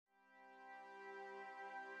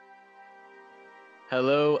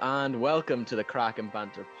Hello and welcome to the Crack and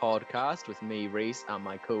Banter podcast with me, Reese, and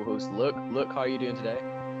my co-host, Luke. Luke, how are you doing today?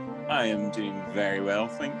 I am doing very well,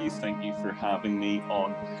 thank you. Thank you for having me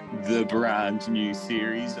on the brand new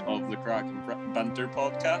series of the Craic and Banter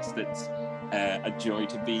podcast. It's a joy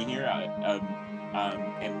to be here.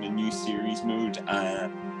 I'm in the new series mode.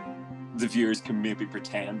 The viewers can maybe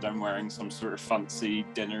pretend I'm wearing some sort of fancy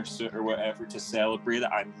dinner suit or whatever to celebrate it.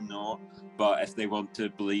 I'm not, but if they want to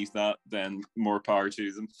believe that, then more power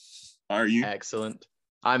to them. How are you? Excellent.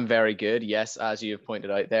 I'm very good. Yes, as you have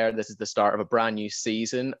pointed out there, this is the start of a brand new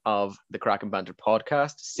season of the Crack and Banter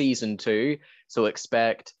podcast, season 2. So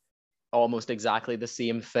expect almost exactly the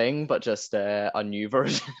same thing, but just a new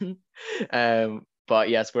version. But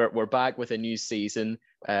yes, we're back with a new season.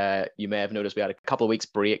 You may have noticed we had a couple of weeks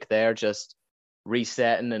break there, just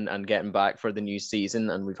resetting and getting back for the new season.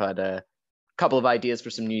 And we've had a couple of ideas for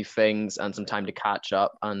some new things and some time to catch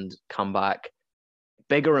up and come back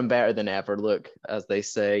bigger and better than ever, Look, as they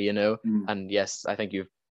say, you know. And yes, I think you've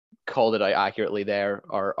called it out accurately there.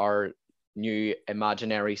 Our new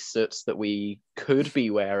imaginary suits that we could be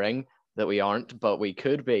wearing, that we aren't, but we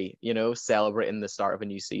could be, you know, celebrating the start of a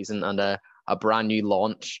new season and a brand new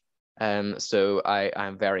launch. So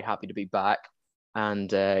I'm very happy to be back. And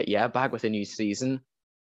back with a new season.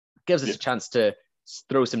 Gives us a chance to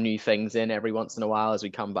throw some new things in every once in a while as we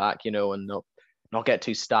come back, you know, and not get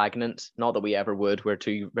too stagnant. Not that we ever would. We're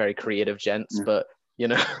two very creative gents, but, you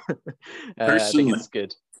know, I think it's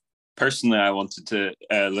good. Personally, I wanted to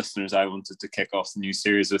kick off the new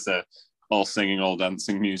series with a all singing, all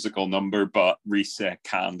dancing musical number, but Reese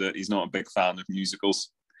canned it. He's not a big fan of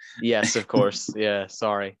musicals. Yes, of course. Yeah,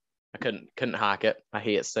 sorry. I couldn't hack it. I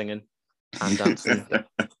hate singing and dancing.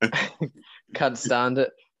 Can't stand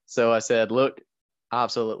it. So I said, look,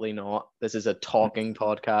 absolutely not. This is a talking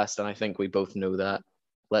podcast, and I think we both know that.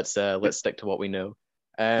 Let's stick to what we know.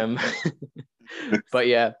 But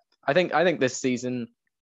yeah, I think this season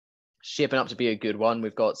shaping up to be a good one.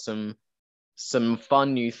 We've got some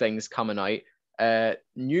fun new things coming out.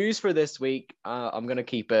 News for this week. I'm gonna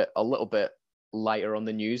keep it a little bit lighter on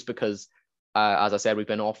the news because, as I said, we've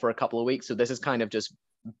been off for a couple of weeks, so this is kind of just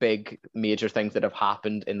big major things that have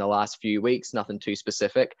happened in the last few weeks. Nothing too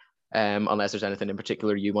specific. Unless there's anything in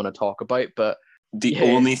particular you want to talk about. But the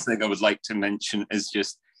only thing I would like to mention is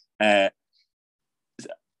just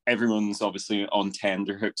everyone's obviously on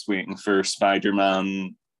tenterhooks waiting for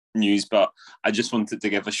Spider-Man news, but I just wanted to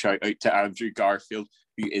give a shout out to Andrew Garfield,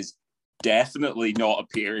 who is definitely not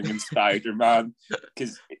appearing in Spider-Man,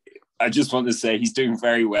 because I just want to say he's doing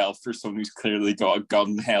very well for someone who's clearly got a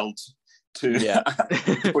gun held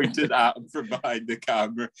pointed at him from behind the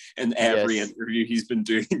camera in every interview he's been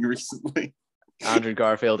doing recently. Andrew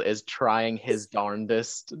Garfield is trying his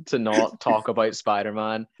darndest to not talk about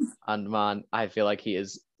Spider-Man, and man, I feel like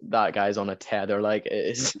that guy's on a tether. Like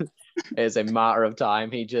it is a matter of time.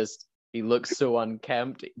 He looks so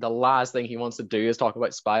unkempt. The last thing he wants to do is talk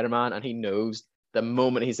about Spider-Man, and he knows the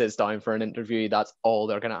moment he sits down for an interview, that's all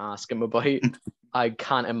they're going to ask him about. I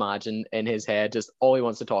can't imagine in his head, just all he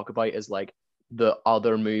wants to talk about is like the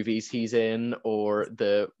other movies he's in or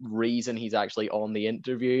the reason he's actually on the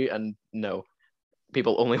interview. And no,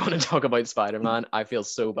 people only want to talk about Spider-Man. I feel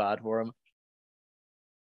so bad for him.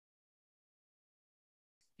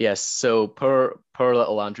 Yes, so poor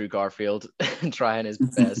little Andrew Garfield trying his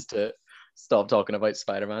best to stop talking about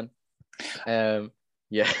Spider-Man.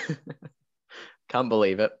 Yeah. Can't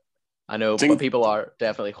believe it. I know, but people are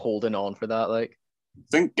definitely holding on for that. Like, I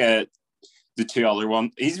think the two other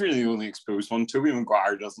ones, he's really the only exposed one. Tobey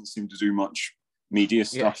Maguire doesn't seem to do much media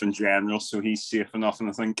stuff in general, so he's safe enough. And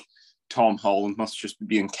I think Tom Holland must just be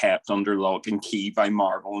being kept under lock and key by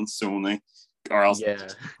Marvel and Sony, or else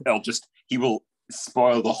he will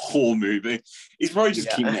spoil the whole movie. He's probably just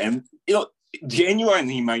keeping him. You know,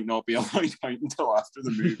 genuinely, he might not be allowed out until after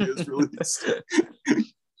the movie is released.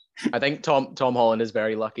 I think Tom Holland is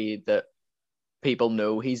very lucky that people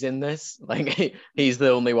know he's in this. Like he's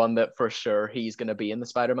the only one that for sure he's going to be in the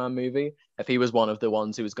Spider-Man movie. If he was one of the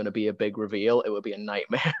ones who was going to be a big reveal, it would be a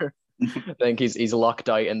nightmare. I think he's lucked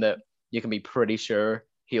out in that you can be pretty sure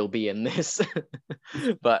he'll be in this.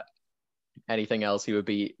 But anything else, he would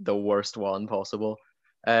be the worst one possible.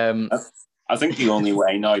 I think the only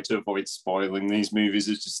way now to avoid spoiling these movies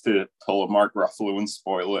is just to pull a Mark Ruffalo and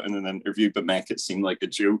spoil it in an interview, but make it seem like a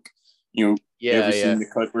joke. You know, ever seen the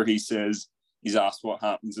clip where he says he's asked what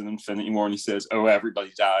happens in Infinity War and he says, "Oh,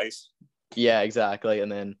 everybody dies." Yeah, exactly.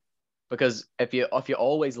 And then because if you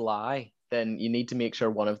always lie, then you need to make sure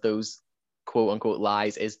one of those quote unquote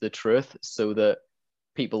lies is the truth, so that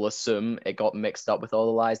people assume it got mixed up with all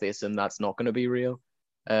the lies. They assume that's not going to be real.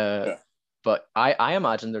 But I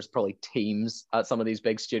imagine there's probably teams at some of these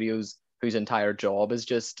big studios whose entire job is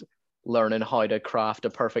just learning how to craft a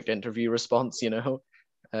perfect interview response,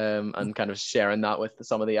 and kind of sharing that with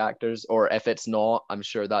some of the actors. Or if it's not, I'm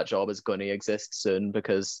sure that job is going to exist soon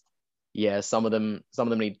because, yeah, some of them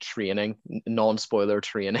need training, non-spoiler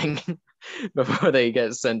training, before they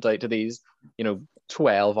get sent out to these,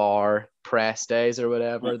 12-hour press days or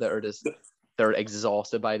whatever that are just they're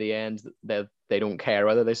exhausted by the end. They don't care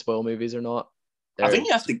whether they spoil movies or not. I think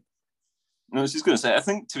you have to. I was just going to say, I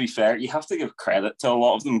think to be fair, you have to give credit to a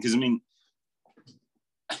lot of them because I mean,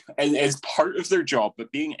 it's part of their job,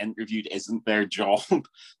 but being interviewed isn't their job.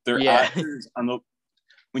 They're actors, and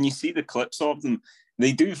when you see the clips of them,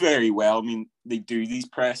 they do very well. I mean, they do these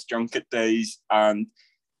press junket days, and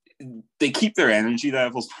they keep their energy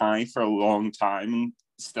levels high for a long time and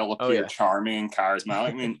still appear charming and charismatic.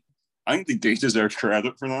 I mean, I think they do deserve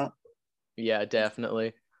credit for that. Yeah,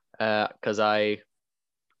 definitely. Because I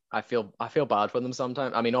feel bad for them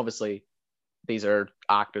sometimes. I mean, obviously, these are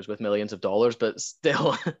actors with millions of dollars, but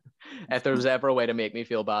still, if there was ever a way to make me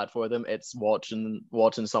feel bad for them, it's watching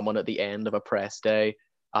someone at the end of a press day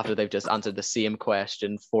after they've just answered the same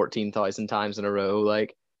question 14,000 times in a row.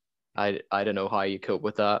 Like, I don't know how you cope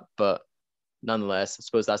with that, but nonetheless, I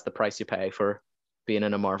suppose that's the price you pay for being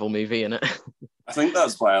in a Marvel movie, innit? I think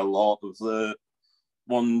that's why a lot of the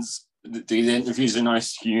ones that do the interviews are now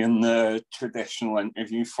skewing the traditional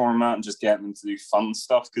interview format and just getting them to do fun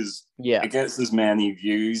stuff because it gets as many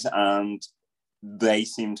views and they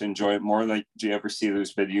seem to enjoy it more. Like, do you ever see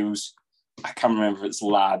those videos? I can't remember if it's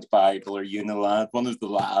Lad Bible or Unilad. One of the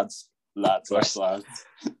lads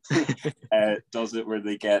does it where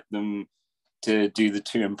they get them to do the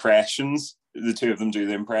two impressions. The two of them do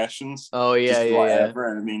the impressions. Oh yeah, yeah.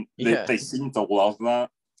 And I mean, they seem to love that.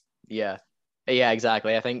 Yeah. Yeah,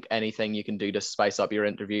 exactly. I think anything you can do to spice up your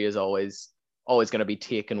interview is always going to be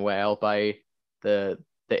taken well by the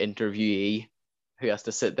interviewee who has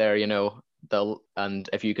to sit there, and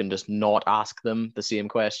if you can just not ask them the same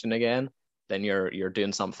question again, then you're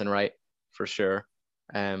doing something right for sure.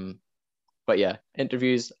 But yeah,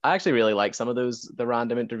 interviews. I actually really like some of the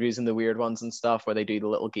random interviews and the weird ones and stuff where they do the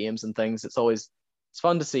little games and things. It's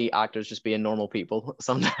fun to see actors just being normal people.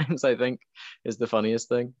 Sometimes I think is the funniest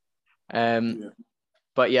thing.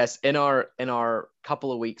 But yes, in our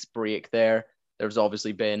couple of weeks break there's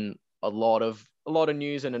obviously been a lot of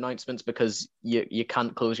news and announcements because you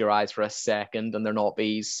can't close your eyes for a second and there not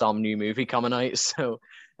be some new movie coming out. So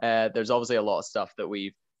there's obviously a lot of stuff that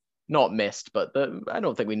we've not missed, but I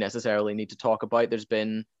don't think we necessarily need to talk about. There's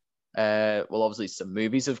been obviously some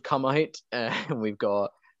movies have come out. We've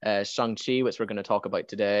got Shang Chi, which we're going to talk about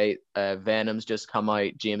today. Venom's just come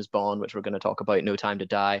out. James Bond, which we're going to talk about. No Time to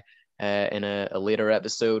Die. In a later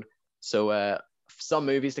episode. So some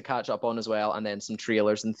movies to catch up on as well, and then some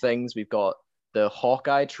trailers and things. We've got the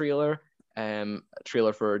Hawkeye trailer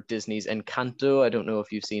for Disney's Encanto. I don't know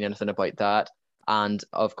if you've seen anything about that. And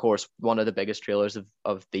of course, one of the biggest trailers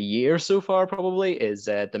of the year so far probably is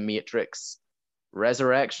The Matrix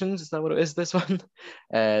Resurrections. Is that what it is, this one?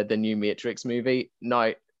 The new Matrix movie.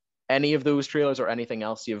 Now, any of those trailers or anything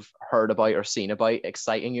else you've heard about or seen about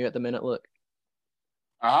exciting you at the minute, Luke?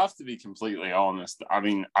 I have to be completely honest. I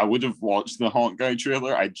mean, I would have watched the Hawkeye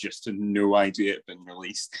trailer. I just had no idea it had been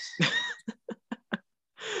released.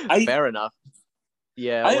 Fair enough.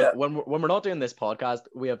 Yeah, when we're not doing this podcast,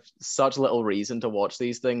 we have such little reason to watch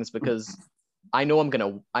these things because I know I'm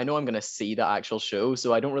gonna see the actual show,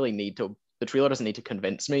 so I don't really need to. The trailer doesn't need to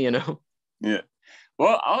convince me, Yeah.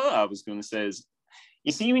 Well, all I was going to say is,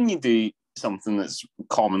 you see, when you do something that's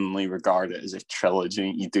commonly regarded as a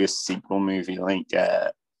trilogy, you do a sequel movie like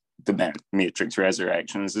The Matrix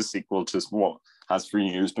Resurrection is a sequel to what has for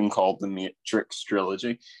years been called the Matrix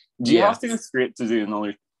trilogy. Do you have to go straight to do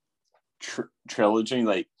another trilogy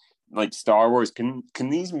like Star Wars? Can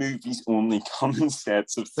these movies only come in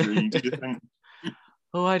sets of 3, do you think?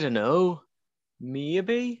 Oh, I don't know.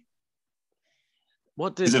 Maybe.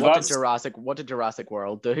 What did Jurassic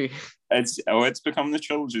World do? It's become the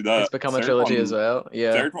trilogy. It's become a trilogy as well.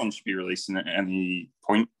 Yeah. Third one should be releasing at any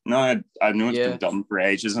point. No, I know it's been done for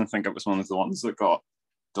ages. I think it was one of the ones that got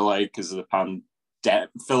delayed because of the pandemic.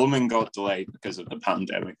 Filming got delayed because of the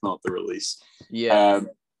pandemic, not the release. Yeah.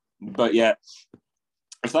 But yeah,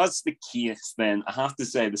 if that's the case, then I have to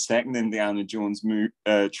say the second Indiana Jones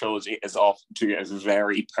trilogy is off to a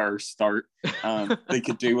very poor start. They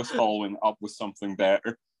could do with following up with something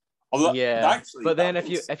better. Although, actually, but then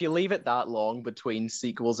if you leave it that long between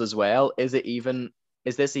sequels as well, is this even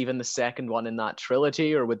the second one in that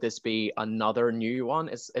trilogy, or would this be another new one?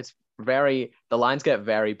 The lines get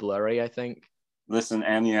very blurry, I think. Listen,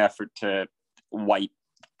 any effort to wipe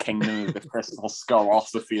Kingdom of the Crystal Skull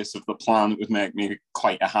off the face of the planet would make me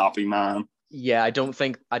quite a happy man. Yeah, I don't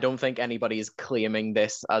think anybody is claiming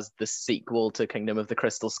this as the sequel to Kingdom of the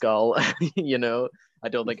Crystal Skull. You know, I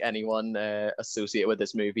don't think anyone associated with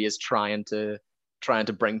this movie is trying to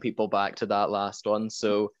bring people back to that last one.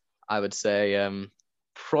 So I would say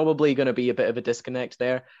probably going to be a bit of a disconnect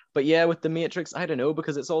there. But yeah, with The Matrix, I don't know,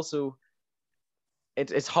 because it's also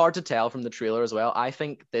it's hard to tell from the trailer as well. I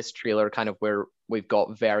think this trailer kind of where we've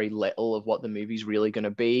got very little of what the movie's really going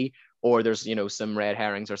to be, or there's, you know, some red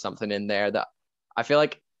herrings or something in there that I feel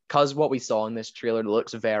like, because what we saw in this trailer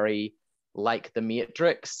looks very like The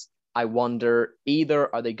Matrix. I wonder,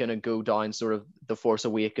 either are they going to go down sort of the Force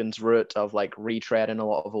Awakens route of like retreading a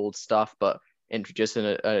lot of old stuff but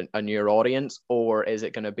introducing a newer audience, or is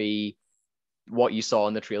it going to be what you saw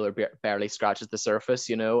in the trailer barely scratches the surface,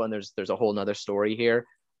 you know, and there's a whole nother story here.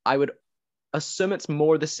 I would assume it's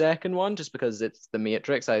more the second one, just because it's The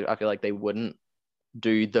Matrix. I feel like they wouldn't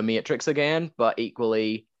do The Matrix again, but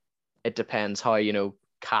equally it depends how, you know,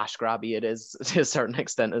 cash grabby it is to a certain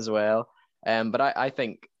extent as well. But I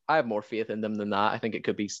think I have more faith in them than that. I think it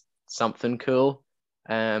could be something cool.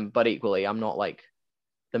 But equally, I'm not like,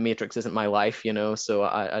 The Matrix isn't my life, you know, so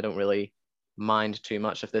I don't really mind too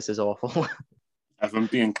much if this is awful. If I'm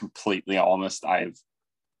being completely honest, it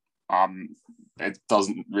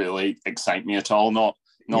doesn't really excite me at all. Not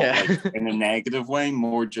Yeah. like in a negative way,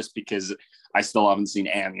 more just because I still haven't seen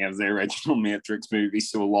any of the original Matrix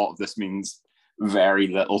movies, so a lot of this means very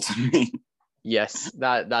little to me. Yes,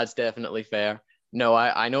 that's definitely fair. No,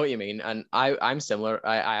 I know what you mean, and I'm similar.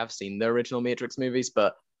 I have seen the original Matrix movies,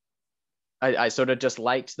 but I sort of just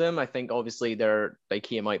liked them. I think obviously they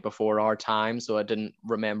came out before our time, so I didn't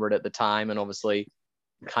remember it at the time, and obviously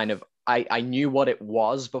kind of I knew what it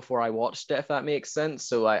was before I watched it, if that makes sense.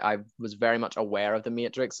 So I was very much aware of the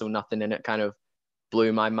Matrix, so nothing in it kind of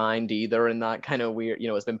blew my mind either. In that kind of weird, you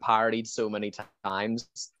know, it's been parodied so many times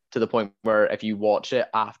to the point where if you watch it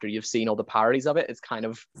after you've seen all the parodies of it, it's kind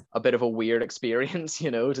of a bit of a weird experience,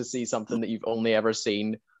 you know, to see something that you've only ever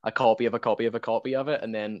seen a copy of a copy of a copy of it,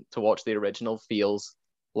 and then to watch the original feels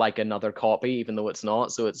like another copy, even though it's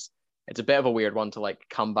not. So it's a bit of a weird one to like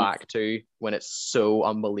come back to when it's so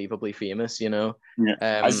unbelievably famous, you know. Yeah,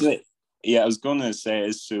 I was going to say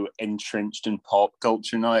it's so entrenched in pop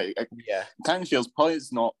culture now. It Yeah, kind of feels probably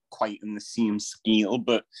it's not quite in the same scale,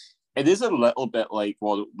 but it is a little bit like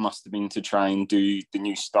what it must have been to try and do the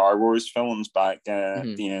new Star Wars films back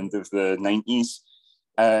at the end of the 90s.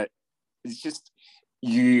 It's just,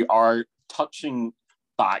 you are touching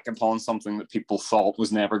back upon something that people thought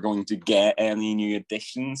was never going to get any new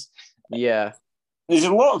additions. yeah, There's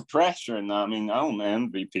a lot of pressure in that. I mean, I don't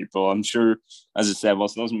envy people. I'm sure, as I said, well,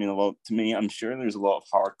 it doesn't mean a lot to me. I'm sure there's a lot of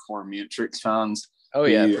hardcore Matrix fans oh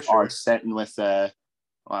yeah, who for sure. are sitting with,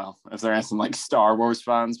 well, if they're anything like Star Wars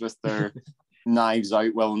fans, with their knives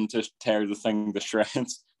out, willing to tear the thing to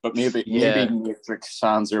shreds. But maybe Matrix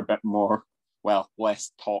fans are a bit more, well,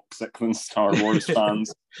 less toxic than Star Wars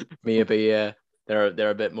fans. Maybe, yeah, they're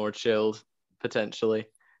a bit more chilled potentially.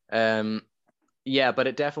 Yeah, but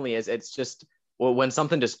it definitely is. It's just, well, when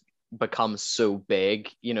something just becomes so big,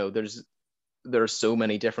 you know, there are so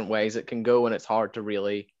many different ways it can go, and it's hard to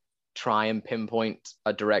really try and pinpoint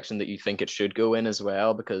a direction that you think it should go in as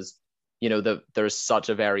well, because you know there's such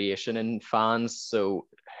a variation in fans, so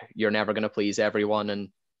you're never going to please everyone, and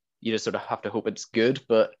you just sort of have to hope it's good.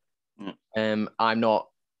 But I'm not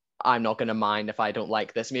going to mind if I don't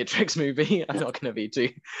like this Matrix movie. I'm not going to be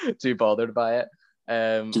too bothered by it.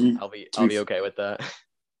 I'll be okay with that.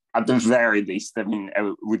 At the very least, I mean,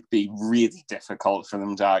 it would be really difficult for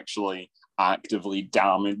them to actually actively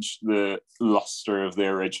damage the luster of the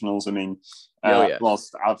originals. I mean,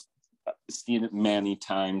 whilst I've seen it many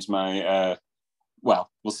times, my we'll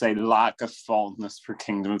say lack of fondness for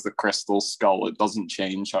Kingdom of the Crystal Skull, it doesn't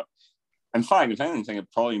change. In fact, if anything,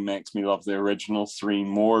 it probably makes me love the original three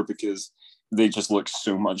more, because they just look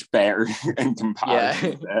so much better in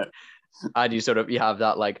comparison. Yeah. And you have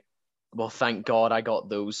that like, well, thank God I got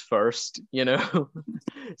those first, you know?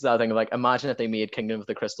 It's that thing of like, imagine if they made Kingdom of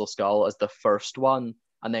the Crystal Skull as the first one,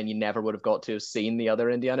 and then you never would have got to have seen the other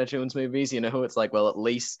Indiana Jones movies, you know? It's like, well, at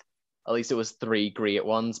least it was three great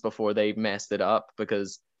ones before they messed it up,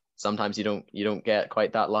 because sometimes you don't get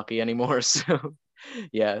quite that lucky anymore. So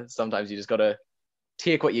yeah, sometimes you just gotta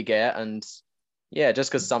take what you get, and yeah,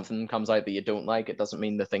 just because something comes out that you don't like, it doesn't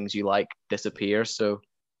mean the things you like disappear. So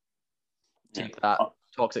take that,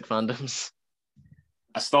 toxic fandoms.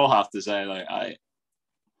 I still have to say, like, I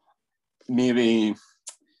maybe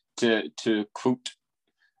to quote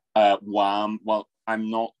Wham. Well, I'm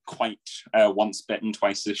not quite once bitten,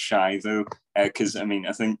 twice as shy, though, because, I mean,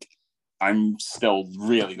 I think I'm still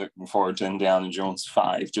really looking forward to Indiana Jones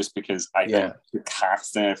 5, just because I think the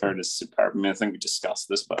casting I've heard is superb. I mean, I think we discussed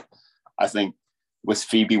this, but I think with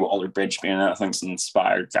Phoebe Waller-Bridge being in it, I think it's an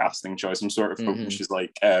inspired casting choice. I'm sort of hoping she's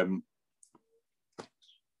like,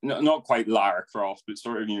 not quite Lara Croft, but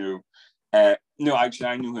sort of, no, actually,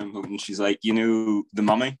 I know who I'm hoping she's like, The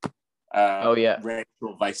Mummy.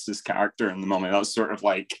 Rachel Weisz's character in The Mummy. That's sort of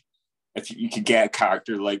like, if you could get a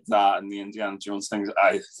character like that in the Indiana Jones things,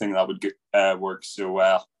 I think that would work so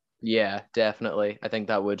well. Yeah, definitely. I think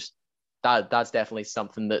that's definitely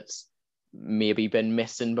something that's maybe been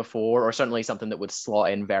missing before, or certainly something that would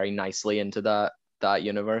slot in very nicely into that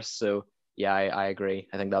universe. So yeah, I agree.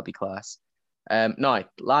 I think that'd be class. Now,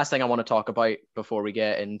 last thing I want to talk about before we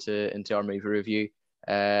get into our movie review,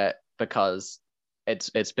 because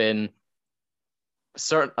it's been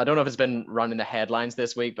certain. I don't know if it's been running the headlines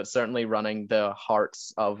this week, but certainly running the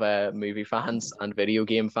hearts of movie fans and video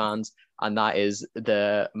game fans, and that is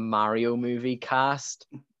the Mario movie cast.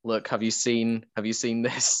 Look, have you seen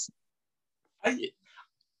this?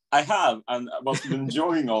 I have, and I've been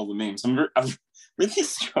enjoying all the memes. I've really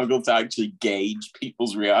struggled to actually gauge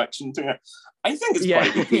people's reaction to it. I think it's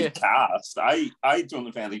quite a good cast. I don't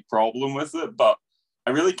have any problem with it, but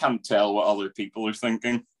I really can't tell what other people are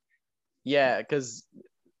thinking. Yeah, because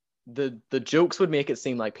the jokes would make it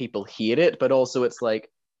seem like people hate it, but also it's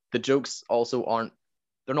like the jokes also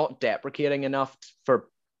they're not deprecating enough for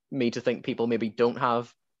me to think people maybe don't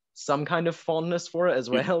have some kind of fondness for it as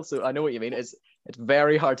well. So I know what you mean. It's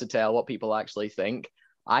very hard to tell what people actually think.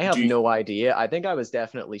 I have no idea. I think I was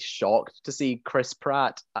definitely shocked to see Chris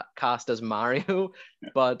Pratt cast as Mario,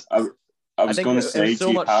 but I think it was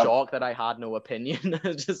so much shock that I had no opinion.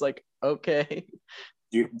 It's just like, okay.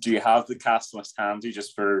 Do you have the cast list handy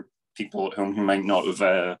just for people at home who might not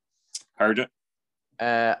have heard it?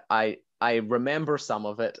 I remember some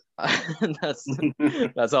of it.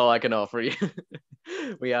 That's all I can offer you.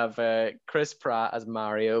 We have Chris Pratt as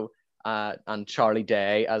Mario and Charlie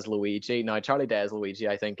Day as Luigi. Now, Charlie Day as Luigi,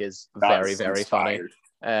 I think, is very, very funny.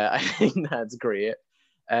 I think that's great.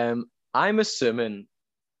 I'm assuming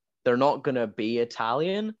they're not going to be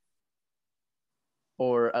Italian,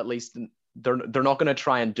 or at least they're not going to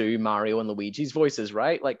try and do Mario and Luigi's voices,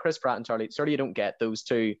 right? Like Chris Pratt and Charlie, surely you don't get those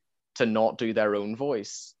two to not do their own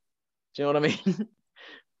voice. Do you know what I mean?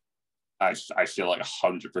 I feel like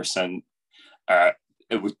 100%.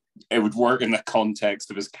 It would work in the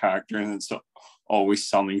context of his character, and it's always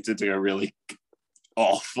something to do a really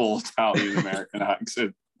awful Italian American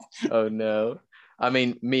accent. Oh no! I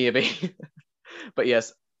mean, maybe, but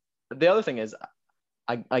yes. The other thing is,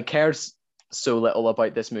 I cared so little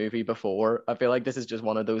about this movie before. I feel like this is just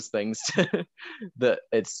one of those things that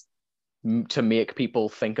it's to make people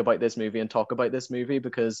think about this movie and talk about this movie,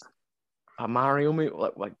 because a Mario movie,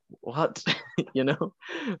 like what,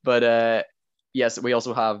 But yes, we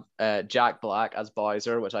also have Jack Black as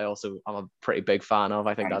Bowser, which I'm a pretty big fan of.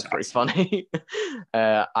 I think that's pretty funny.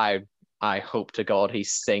 I hope to God he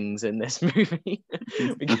sings in this movie.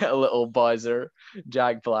 We get a little Bowser,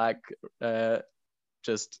 Jack Black,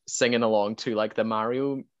 just singing along to like the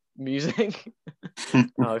Mario music.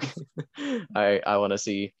 I want to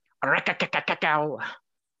see.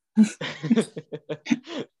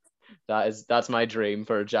 That's my dream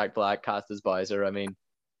for Jack Black cast as Bowser. I mean,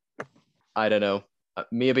 I don't know.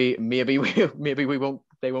 Maybe we won't.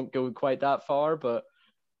 They won't go quite that far, but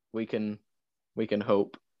we can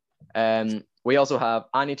hope. We also have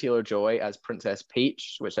Anya Taylor-Joy as Princess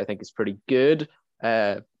Peach, which I think is pretty good.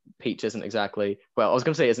 Peach isn't exactly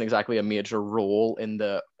a major role in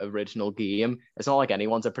the original game. It's not like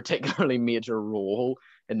anyone's a particularly major role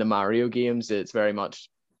in the Mario games. It's very much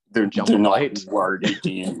they're not wordy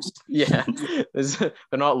games. Yeah, they're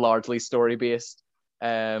not largely story based.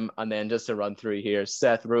 And then just to run through here,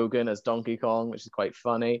 Seth Rogen as Donkey Kong, which is quite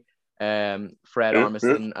funny. Fred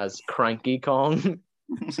Armisen as Cranky Kong.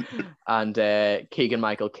 And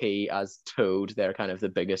Keegan-Michael Key as Toad. They're kind of the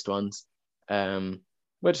biggest ones,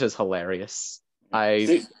 which is hilarious.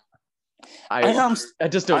 I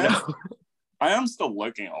just don't know. I am still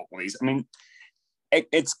looking at all these. I mean,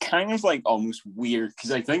 it's kind of like almost weird,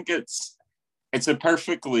 because I think it's a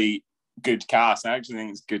perfectly good cast. I actually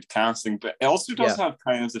think it's good casting, but it also does have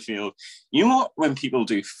kind of the feel, when people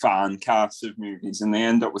do fan casts of movies and they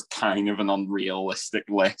end up with kind of an unrealistic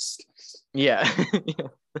list. Yeah.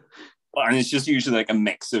 And it's just usually like a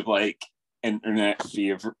mix of like internet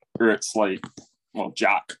favorites, like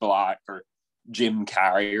Jack Black or Jim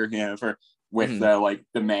Carrey, or with like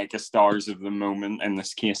the mega stars of the moment, in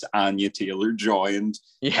this case Anya Taylor-Joy and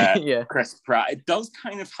Yeah. Chris Pratt. It does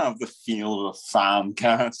kind of have the feel of a fan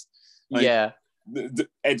cast. Like, yeah.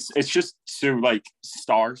 It's just so like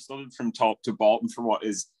star-studded from top to bottom for what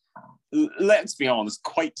is, let's be honest,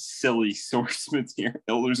 quite silly source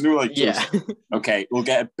material. There's no like just okay, we'll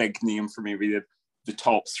get a big name for maybe the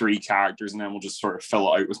top 3 characters, and then we'll just sort of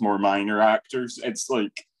fill it out with more minor actors. It's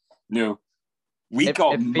like, no, we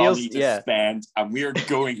got money to spend, and we are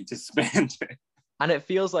going to spend it. And it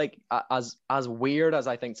feels like, as weird as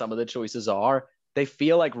I think some of the choices are, they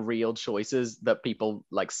feel like real choices that people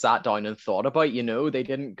like sat down and thought about. You know, they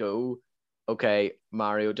didn't go, okay,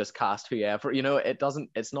 Mario, just cast whoever. You know,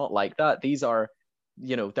 it's not like that. These are,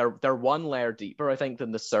 you know, they're one layer deeper, I think,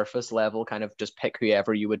 than the surface level kind of just pick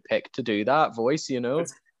whoever you would pick to do that voice. You know,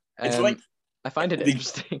 it's like, I find it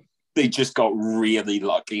interesting. They just got really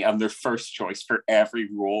lucky, and their first choice for every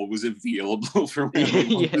role was available for when they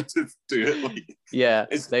wanted to do it. Like,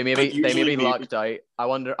 they maybe lucked out. I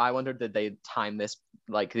wonder did they time this,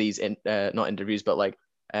 like these not interviews, but like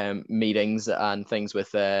meetings and things with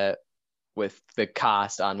the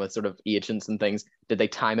cast and with sort of agents and things, did they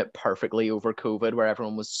time it perfectly over COVID where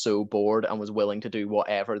everyone was so bored and was willing to do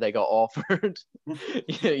whatever they got offered?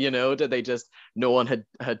 You know, did they just, no one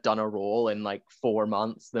had done a role in like 4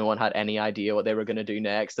 months, no one had any idea what they were going to do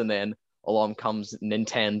next, and then along comes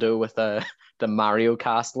Nintendo with the Mario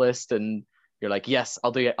cast list, and you're like, yes,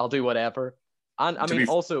 I'll do whatever. And I mean,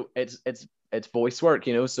 also it's voice work,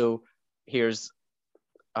 you know, so here's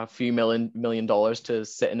a few million dollars to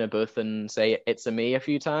sit in a booth and say it's a me a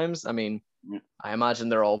few times. I mean, I imagine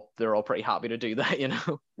they're all pretty happy to do that, you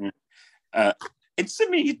know. It's a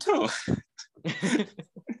me too.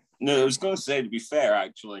 No, I was going to say, to be fair,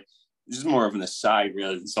 actually, this is more of an aside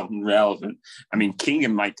really than something relevant. I mean,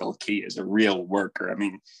 Keegan-Michael Key is a real worker. I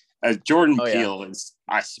mean, Jordan Peele is,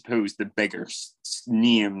 I suppose, the bigger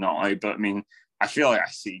name now, but I mean, I feel like I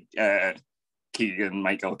see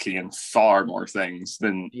Keegan-Michael Key in far more things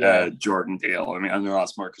than Jordan Peele. I mean, I know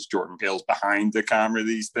that's more because Jordan Peele's behind the camera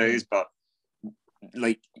these days, but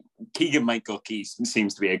like Keegan-Michael Key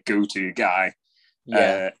seems to be a go-to guy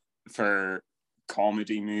for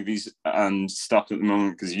comedy movies and stuff at the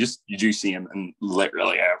moment, because you do see him in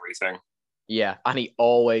literally everything. Yeah, and he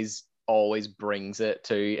always brings it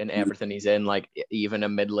to in everything he's in. Like even a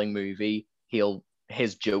middling movie,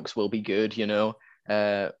 his jokes will be good, you know,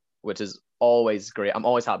 which is always great. I'm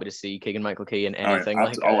always happy to see Keegan-Michael Key in anything.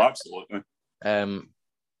 Absolutely.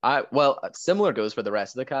 Similar goes for the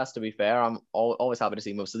rest of the cast. To be fair, I'm always happy to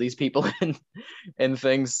see most of these people in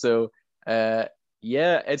things. So,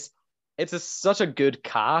 it's such a good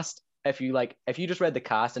cast. If you just read the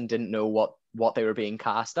cast and didn't know what they were being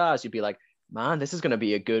cast as, you'd be like, man, this is going to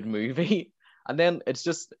be a good movie. And then it's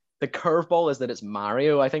just, the curveball is that it's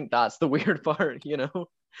Mario. I think that's the weird part, you know,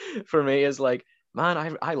 for me, is like,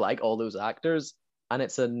 man, I like all those actors, and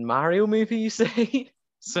it's a Mario movie, you say?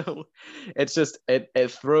 So it's just,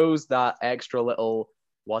 it throws that extra little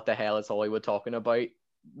what the hell is Hollywood talking about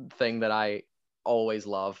thing that I always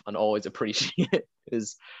love and always appreciate,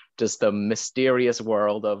 is just the mysterious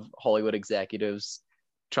world of Hollywood executives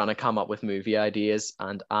trying to come up with movie ideas,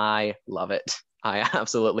 and I love it. I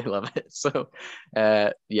absolutely love it. So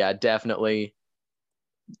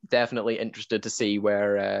definitely interested to see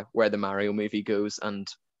where the Mario movie goes and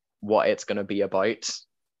what it's going to be about.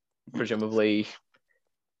 Presumably,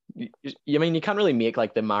 I mean, you can't really make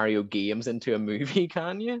like the Mario games into a movie,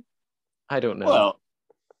 can you? I don't know.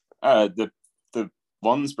 Well, the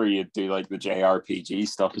ones where you do like the JRPG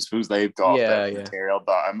stuff, I suppose they've got material,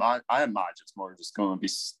 but I imagine it's more just going to be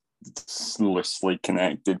loosely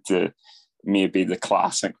connected to maybe the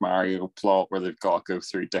classic Mario plot, where they've got to go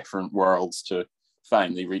through different worlds to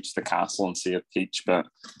finally reach the castle and see a Peach. But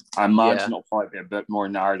I imagine it'll probably be a bit more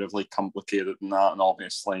narratively complicated than that. And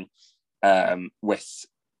obviously, with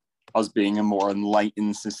us being a more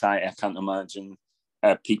enlightened society, I can't imagine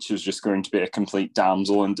Peach is just going to be a complete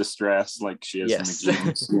damsel in distress like she is in the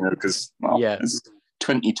games, you know, because it's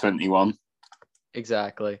 2021.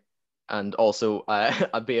 Exactly. And also,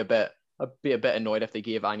 I'd be a bit annoyed if they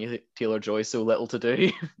gave Anya Taylor-Joy so little to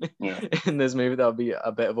do in this movie. That would be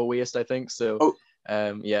a bit of a waste, I think. So,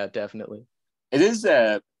 definitely. It is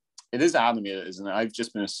animated, isn't it? I've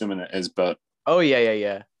just been assuming it is, but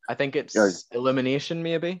I think it's Illumination,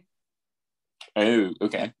 maybe. Oh,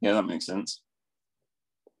 okay, yeah, that makes sense.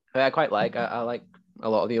 I quite like. I like a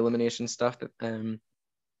lot of the Illumination stuff.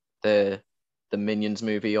 The Minions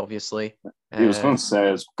movie, obviously. I was going to say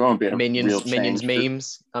it's going to be a Minions real change.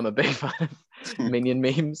 memes. I'm a big fan of Minion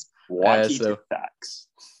memes. Wacky attacks.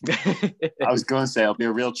 I was going to say it'll be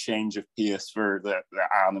a real change of pace for the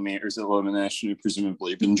animators at Illumination, who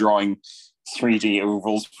presumably have been drawing 3D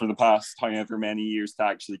ovals for the past however many years to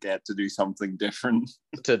actually get to do something different.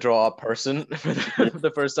 To draw a person for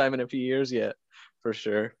the first time in a few years, yeah, for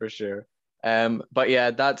sure. But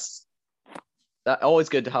yeah, that's always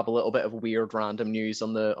good to have a little bit of weird random news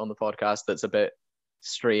on the podcast that's a bit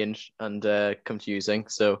strange and confusing.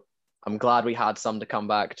 So I'm glad we had some to come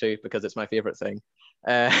back to because it's my favorite thing.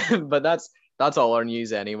 But that's all our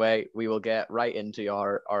news anyway. We will get right into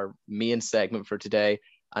our main segment for today,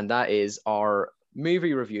 and that is our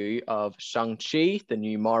movie review of Shang Chi, the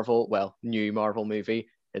new Marvel movie.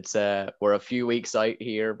 It's we're a few weeks out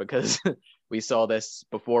here because we saw this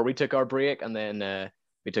before we took our break, and then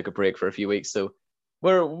we took a break for a few weeks, so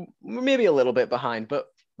we're maybe a little bit behind, but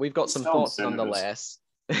we've got some thoughts nonetheless.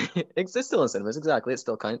 It's still in cinemas, exactly. It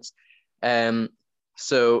still counts.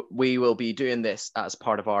 So we will be doing this as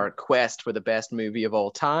part of our quest for the best movie of all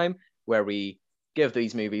time, where we give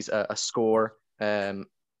these movies a score in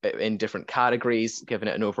different categories, giving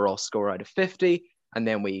it an overall score out of 50. And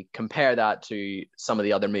then we compare that to some of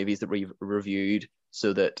the other movies that we've reviewed,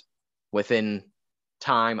 so that within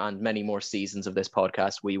time and many more seasons of this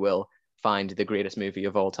podcast, we will find the greatest movie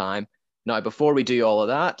of all time. Now, before we do all of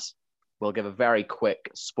that, we'll give a very quick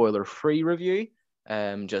spoiler-free review.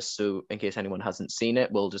 Just so in case anyone hasn't seen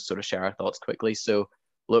it, we'll just sort of share our thoughts quickly. So,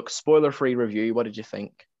 look, spoiler-free review. What did you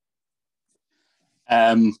think?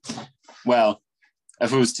 Well,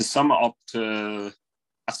 if it was to sum it up to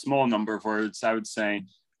a small number of words, I would say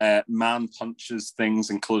man punches things,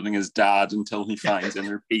 including his dad, until he finds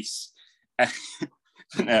inner peace. I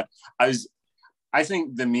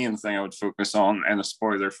think the main thing I would focus on in a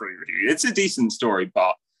spoiler-free review, it's a decent story,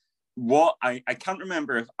 but what I can't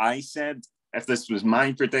remember if this was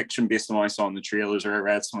my prediction based on what I saw in the trailers, or I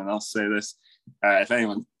read someone else say this. If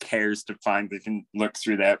anyone cares to find, they can look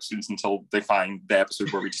through the episodes until they find the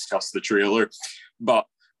episode where we discuss the trailer. But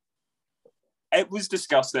it was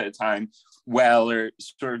discussed at a time, well, or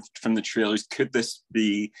sort of from the trailers, could this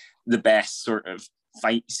be the best sort of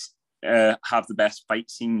fights, have the best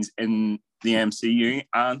fight scenes in the MCU?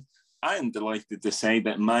 And I am delighted to say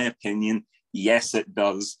that, in my opinion, yes, it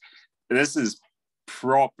does. This is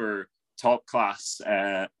proper top-class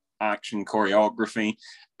action choreography,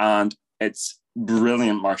 and it's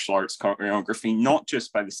brilliant martial arts choreography, not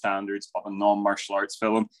just by the standards of a non-martial arts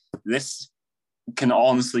film. This can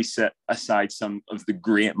honestly set aside some of the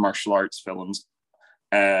great martial arts films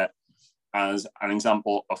as an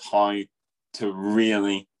example of how to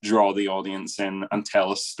really draw the audience in and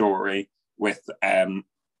tell a story with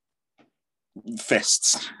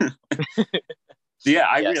fists. Yeah,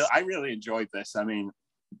 I really enjoyed this. I mean,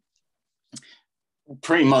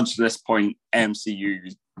 pretty much at this point,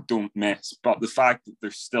 MCU don't miss, but the fact that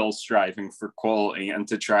they're still striving for quality and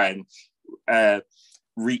to try and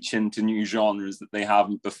reach into new genres that they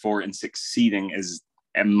haven't before and succeeding is,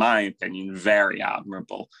 in my opinion, very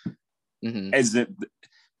admirable. Mm-hmm.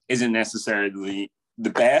 Is it necessarily the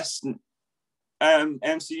best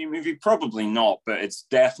MCU movie? Probably not, but it's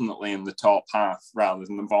definitely in the top half rather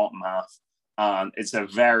than the bottom half. And it's a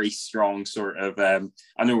very strong sort of,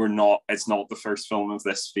 I know it's not the first film of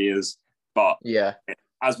this phase, but yeah,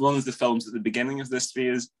 as one of the films at the beginning of this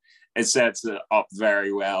phase, it sets it up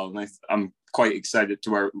very well. And I'm quite excited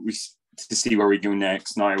to see where we go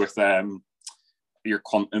next now with your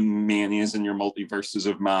quantum manias and your multiverses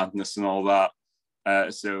of madness and all that.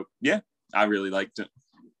 So yeah, I really liked it.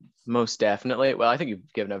 Most definitely. Well, I think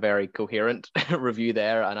you've given a very coherent review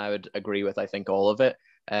there, and I would agree with, I think, all of it.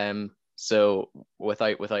 So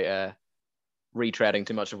without retreading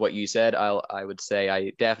too much of what you said, I would say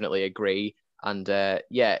I definitely agree. And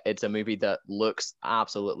yeah, it's a movie that looks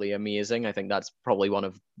absolutely amazing. I think that's probably one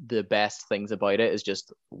of the best things about it, is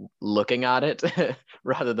just looking at it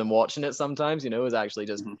rather than watching it sometimes, is actually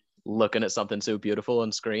just looking at something so beautiful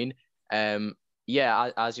on screen. Yeah,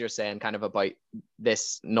 as you're saying, kind of about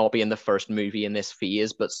this not being the first movie in this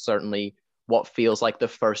phase, but certainly what feels like the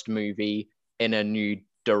first movie in a new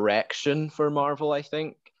direction for Marvel, I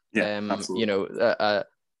think. Yeah, absolutely.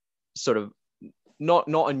 Sort of not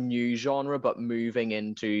a new genre, but moving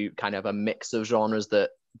into kind of a mix of genres that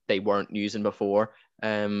they weren't using before.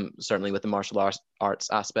 Certainly with the martial arts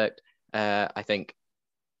aspect, I think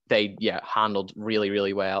they handled really,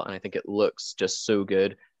 really well, and I think it looks just so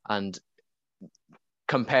good. And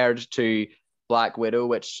compared to Black Widow,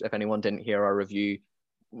 which, if anyone didn't hear our review,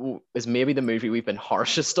 is maybe the movie we've been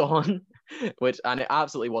harshest on, and it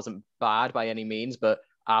absolutely wasn't bad by any means, but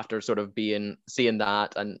after sort of seeing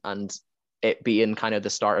that and it being kind of the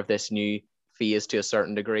start of this new phase to a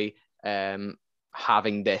certain degree,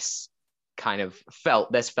 having this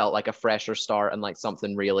felt like a fresher start and like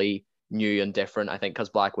something really new and different. I think because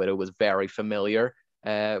Black Widow was very familiar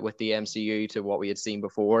with the MCU to what we had seen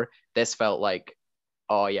before. This felt like,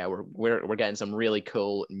 oh yeah, we're getting some really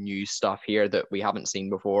cool new stuff here that we haven't seen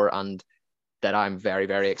before, and that I'm very,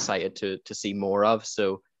 very excited to see more of.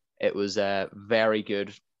 So it was very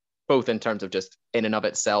good, both in terms of just in and of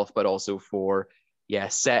itself, but also for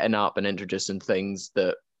setting up and introducing things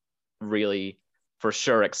that really for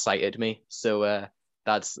sure excited me. So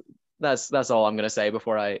that's all I'm gonna say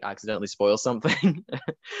before I accidentally spoil something.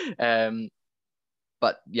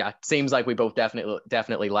 But yeah, seems like we both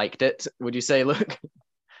definitely liked it. Would you say, Luke?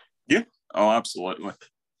 Yeah. Oh, absolutely.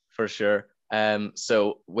 For sure.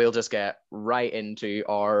 So we'll just get right into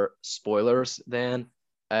our spoilers then.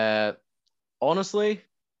 Honestly,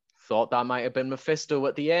 thought that might have been Mephisto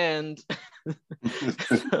at the end.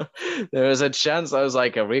 There was a chance. I was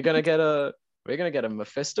like, are we gonna get a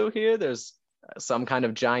Mephisto here? There's some kind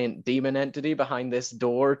of giant demon entity behind this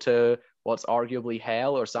door to what's arguably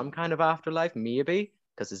hell or some kind of afterlife, maybe,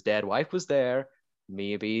 because his dead wife was there.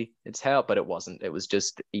 Maybe it's hell, but it wasn't. It was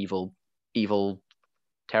just evil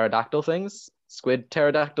pterodactyl things, squid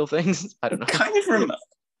pterodactyl things. I don't know. Kind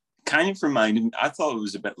of reminded me. I thought it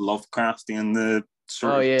was a bit Lovecraftian, the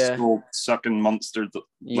sort of soul sucking monster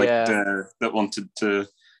that that wanted to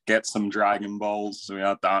get some Dragon Balls. So we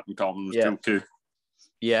had that in common with Goku.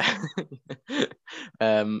 Yeah,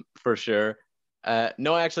 for sure.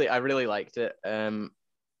 No, actually, I really liked it.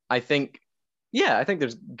 I think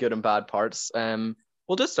there's good and bad parts.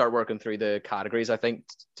 We'll just start working through the categories, I think,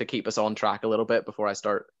 to keep us on track a little bit before I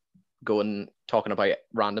start talking about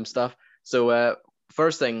random stuff. So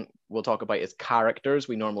first thing we'll talk about is characters.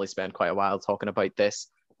 We normally spend quite a while talking about this.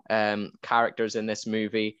 Characters in this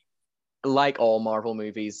movie, like all Marvel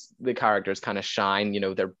movies, the characters kind of shine.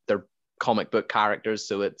 They're comic book characters,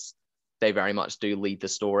 so they very much do lead the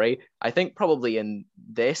story. I think probably in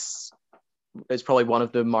this, it's probably one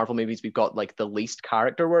of the Marvel movies we've got like the least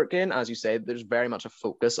character work in. As you said, there's very much a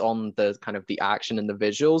focus on the kind of the action and the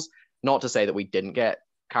visuals. Not to say that we didn't get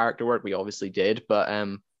character work, we obviously did, but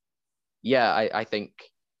I think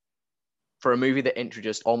for a movie that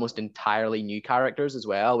introduced almost entirely new characters as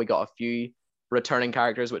well, we got a few returning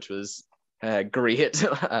characters, which was great.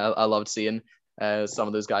 I loved seeing some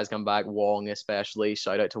of those guys come back. Wong especially,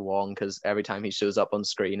 shout out to Wong, because every time he shows up on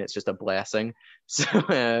screen it's just a blessing. So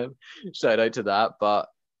shout out to that. But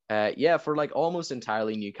for like almost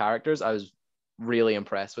entirely new characters, I was really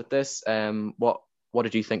impressed with this. What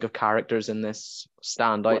did you think of characters in this?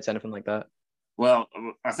 Standouts, anything like that? Well,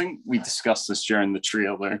 I think we discussed this during the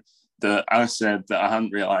trailer, that I said that I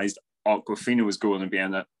hadn't realized Awkwafina was going to be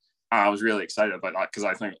in it. I was really excited about that because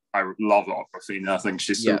I think I love Awkwafina. I think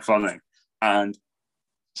she's so funny. And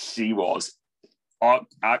she was.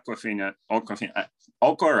 Awkwafina. Or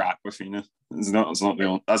Awkwafina. It's not the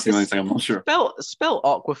only, that's the only thing I'm not sure. Spell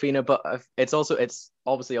Awkwafina, but it's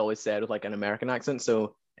obviously always said with like an American accent,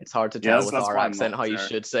 so it's hard to tell with our accent how you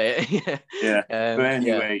should say it. Yeah. But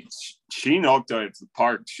anyway, she knocked out of the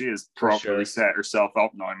park. She has properly set herself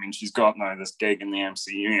up now. I mean, she's got now this gig in the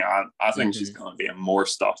MCU. I think she's going to be in more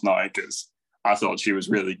stuff now, because I thought she was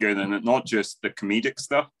really good in it. Not just the comedic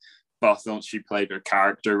stuff, but I thought she played her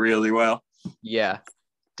character really well. Yeah,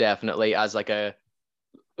 definitely. As like a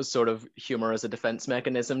sort of humor as a defense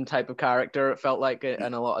mechanism type of character, it felt like it,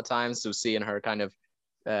 and a lot of times. So seeing her kind of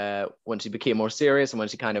when she became more serious and when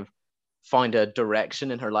she kind of found a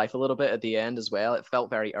direction in her life a little bit at the end as well, it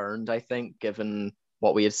felt very earned, I think, given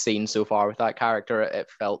what we had seen so far with that character.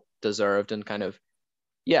 It felt deserved, and kind of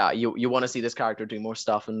you want to see this character do more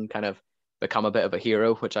stuff and kind of become a bit of a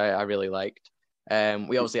hero, which I really liked. We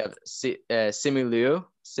obviously have Simu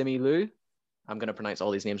Liu. I'm going to pronounce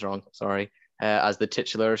all these names wrong, sorry, as the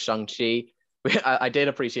titular Shang Chi. I did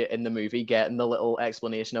appreciate in the movie getting the little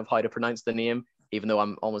explanation of how to pronounce the name, even though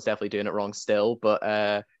I'm almost definitely doing it wrong still. But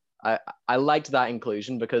I liked that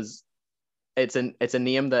inclusion, because it's a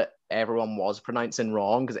name that everyone was pronouncing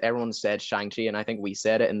wrong, because everyone said Shang-Chi, and I think we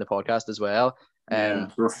said it in the podcast as well.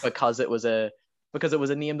 Because it was a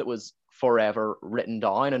name that was forever written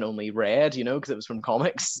down and only read, because it was from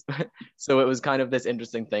comics. So it was kind of this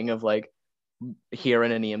interesting thing of like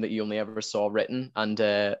hearing a name that you only ever saw written. And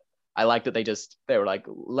I like that they were like,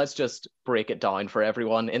 let's just break it down for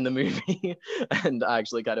everyone in the movie and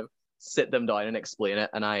actually kind of sit them down and explain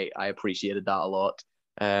it. And I appreciated that a lot.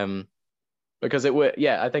 Because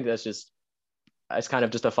I think it's kind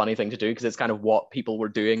of just a funny thing to do, because it's kind of what people were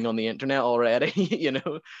doing on the internet already,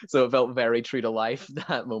 So it felt very true to life,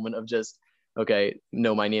 that moment of just, okay,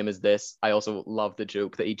 no, my name is this. I also love the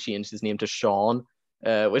joke that he changed his name to Sean,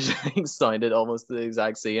 which I think sounded almost the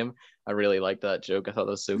exact same. I really liked that joke. I thought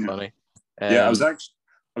that was so funny. Yeah, I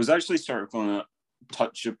was actually sort of going to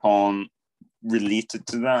touch upon related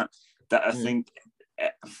to that I think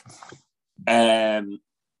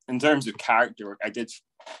in terms of character work, I did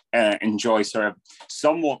enjoy sort of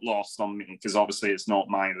somewhat lost on me because obviously it's not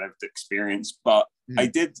my lived experience, but I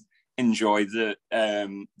did enjoy the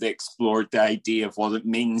they explored the idea of what it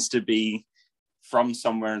means to be from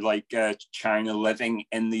somewhere like China, living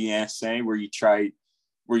in the USA, where you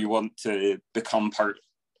want to become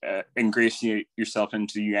ingratiate yourself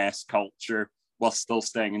into US culture while still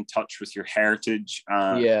staying in touch with your heritage.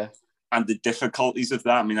 And the difficulties of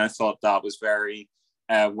that. I mean, I thought that was very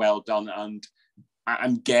well done, and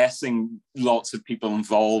I'm guessing lots of people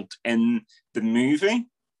involved in the movie,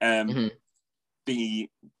 be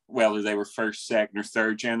whether they were first, second, or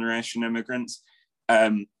third generation immigrants.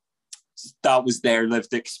 That was their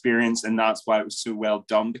lived experience, and that's why it was so well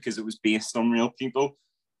done, because it was based on real people.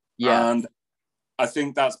 Yeah. And I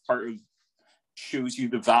think that's part of shows you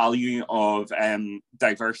the value of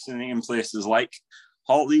diversity in places like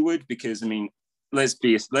Hollywood, because I mean, let's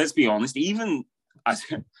be honest, even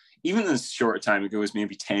as short a time ago as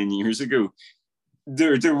maybe 10 years ago,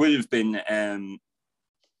 there would have been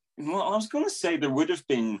well, I was going to say there would have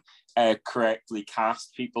been correctly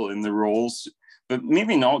cast people in the roles, but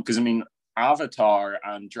maybe not, because I mean, Avatar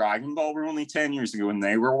and Dragon Ball were only 10 years ago and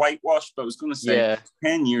they were whitewashed. But I was going to say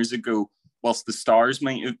 10 years ago, whilst the stars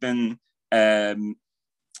might have been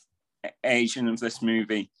Asian of this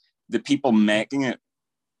movie, the people making it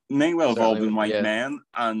may well have all been white men,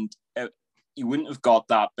 and you wouldn't have got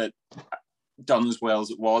that bit done as well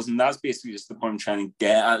as it was. And that's basically just the point I'm trying to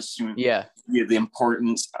get at. The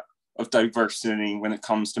importance of diversity when it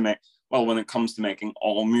comes to making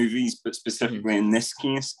all movies, but specifically in this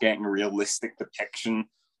case, getting a realistic depiction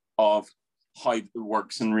of how it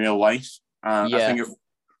works in real life. I think it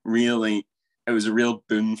was a real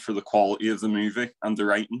boon for the quality of the movie and the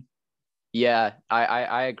writing. Yeah,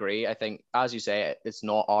 I agree. I think, as you say, it's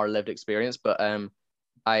not our lived experience, but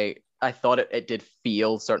I thought it did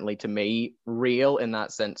feel, certainly to me, real, in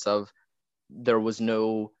that sense of there was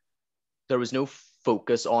no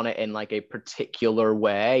focus on it in like a particular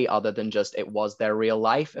way, other than just it was their real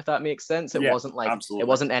life, if that makes sense. It wasn't like absolutely. It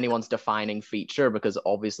wasn't anyone's defining feature, because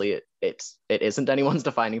obviously it isn't anyone's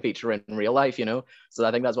defining feature in real life, you know. So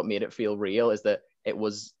I think that's what made it feel real, is that it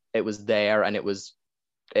was there, and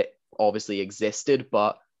it obviously existed,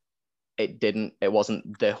 but it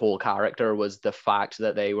wasn't the whole character. Was the fact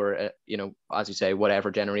that they were you know, as you say,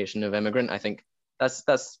 whatever generation of immigrant. I think that's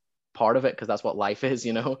part of it, because that's what life is,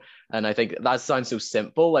 you know. And I think that sounds so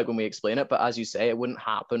simple, like when we explain it, but as you say, it wouldn't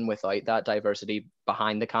happen without that diversity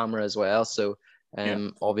behind the camera as well. So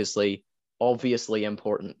obviously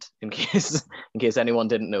important, in case anyone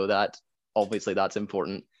didn't know that. Obviously that's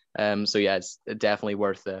important. So yeah, it's definitely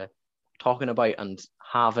worth talking about, and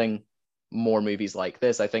having more movies like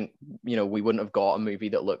this. I think, you know, we wouldn't have got a movie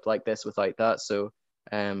that looked like this without that. So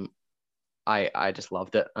I just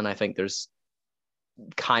loved it, and I think there's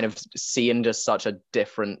kind of seeing just such a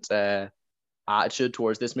different attitude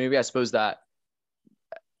towards this movie. I suppose that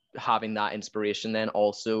having that inspiration then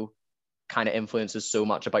also kind of influences so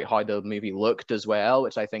much about how the movie looked as well,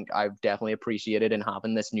 which I think I've definitely appreciated in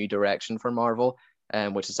having this new direction for Marvel,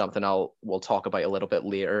 which is something we'll talk about a little bit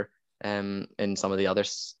later in some of the other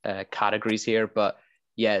categories here. But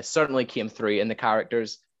yeah, certainly came through in the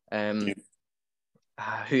characters.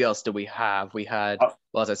 Who else do we have? We had,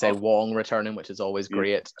 well, as I say, Wong returning, which is always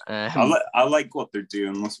great. I like what they're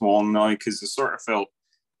doing with Wong now, because it sort of felt,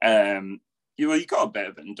 you got a bit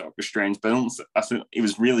of it in Doctor Strange, but I think it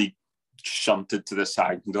was really shunted to the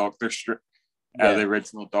side in the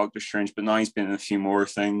original Doctor Strange. But now he's been in a few more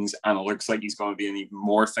things, and it looks like he's going to be in even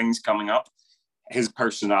more things coming up. His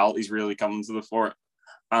personality's really coming to the fore.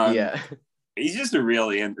 He's just a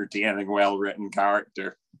really entertaining, well-written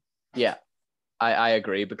character. Yeah. I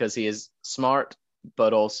agree, because he is smart,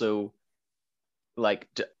 but also like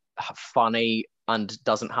funny, and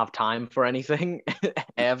doesn't have time for anything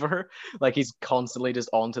ever. Like, he's constantly just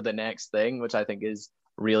on to the next thing, which I think is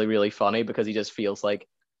really, really funny, because he just feels like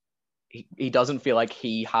he doesn't feel like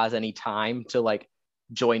he has any time to like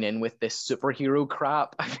join in with this superhero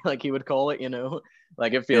crap, I feel like he would call it, you know.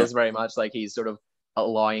 Like, it feels very much like he's sort of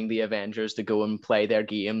allowing the Avengers to go and play their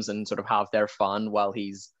games and sort of have their fun, while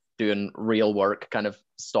he's doing real work, kind of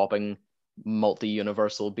stopping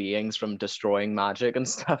multi-universal beings from destroying magic and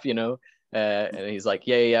stuff, you know. And he's like,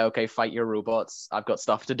 yeah, okay, fight your robots, I've got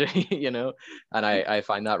stuff to do, you know. And I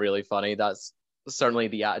find that really funny. That's certainly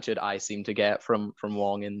the attitude I seem to get from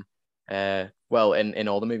Wong in in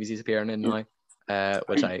all the movies he's appearing in now.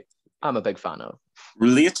 which I'm a big fan of.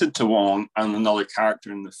 Related to Wong and another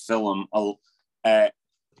character in the film, I'll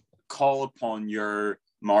call upon your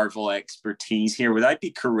Marvel expertise here. Would I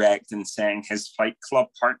be correct in saying his Fight Club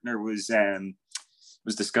partner was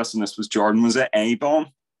discussing this was Jordan? Was it A-Bomb?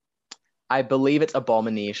 I believe it's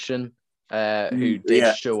Abomination, who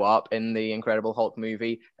did show up in the Incredible Hulk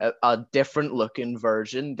movie. A different looking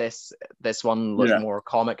version. This one looked more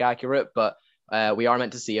comic accurate, but we are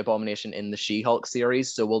meant to see Abomination in the She-Hulk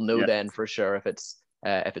series, so we'll know then for sure if it's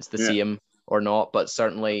the same or not. But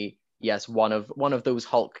certainly, yes, one of those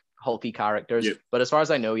hulky characters. Yeah. But as far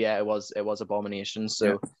as I know, it was Abomination.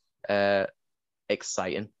 So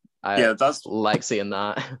exciting. That's like seeing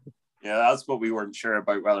that. Yeah, that's what we weren't sure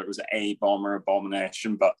about, whether it was A-Bomb or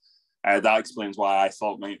Abomination, but that explains why I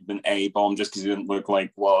thought it might have been A-Bomb, just because he didn't look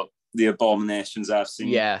like what the Abominations I've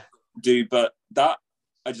seen do. But that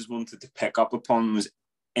I just wanted to pick up upon was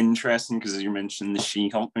interesting, because as you mentioned, the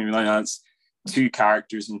She-Hulk movie, like that's 2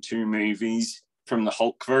 characters in 2 movies from the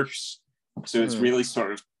Hulkverse. So it's really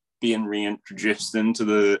sort of being reintroduced into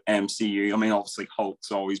the MCU. I mean, obviously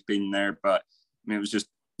Hulk's always been there, but I mean, it was just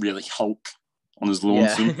really Hulk on his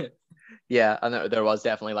lonesome. Yeah, and there was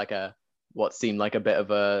definitely like what seemed like a bit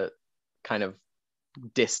of a kind of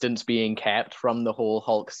distance being kept from the whole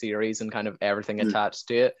Hulk series and kind of everything attached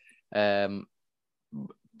to it.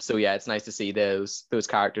 So yeah, it's nice to see those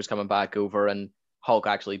characters coming back over, and Hulk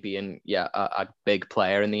actually being a big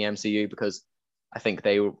player in the MCU, because I think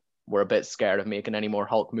they were a bit scared of making any more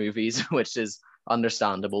Hulk movies, which is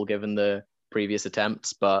understandable given the previous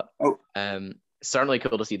attempts. But certainly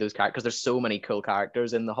cool to see those characters, because there's so many cool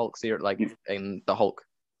characters in the Hulk series, like in the Hulk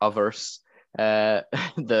averse, that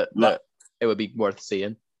it would be worth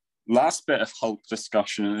seeing. Last bit of Hulk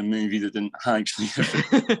discussion in a movie that didn't actually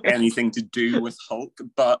have anything to do with Hulk,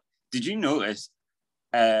 but did you notice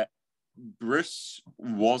Bruce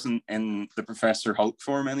wasn't in the Professor Hulk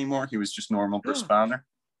form anymore? He was just normal Bruce Banner.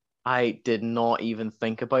 I did not even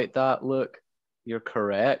think about that. Look, you're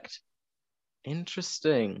correct.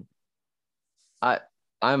 Interesting.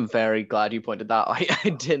 I'm very glad you pointed that. I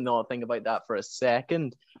did not think about that for a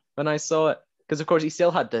second when I saw it, because of course he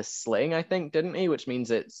still had this sling, I think, didn't he? Which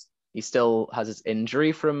means he still has his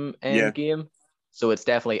injury from Endgame, so it's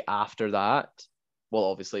definitely after that. Well,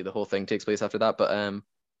 obviously the whole thing takes place after that, but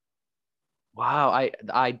wow,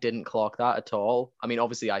 I didn't clock that at all. I mean,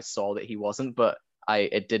 obviously I saw that he wasn't, but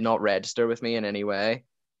it did not register with me in any way.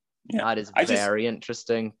 Yeah, that is very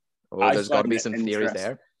interesting. Oh, there's got to be some theories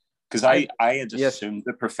there. Because I had assumed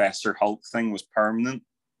the Professor Hulk thing was permanent.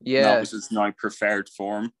 Yeah. That was his now preferred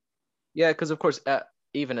form. Yeah, because of course,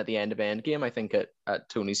 even at the end of Endgame, I think at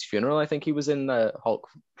Tony's funeral, I think he was in the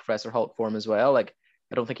Professor Hulk form as well. Like,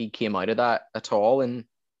 I don't think he came out of that at all in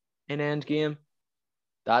Endgame.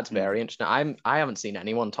 That's very interesting. I haven't seen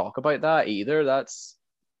anyone talk about that either. That's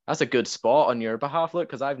a good spot on your behalf, look,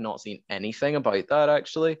 because I've not seen anything about that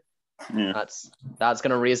actually. Yeah. That's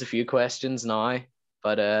gonna raise a few questions now,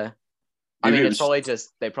 but I mean, it's probably just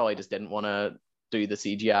they didn't want to do the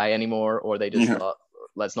CGI anymore, or they just thought,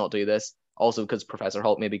 let's not do this. Also, because Professor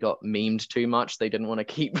Hulk maybe got memed too much, they didn't want to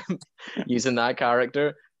keep using that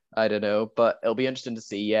character. I don't know, but it'll be interesting to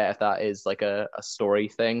see, if that is like a story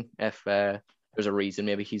thing. If there's a reason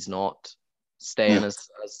maybe he's not staying as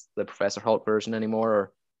the Professor Hulk version anymore,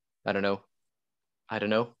 or I don't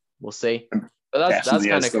know. We'll see. But that's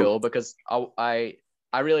kind of cool, because I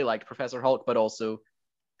really liked Professor Hulk, but also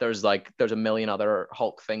there's a million other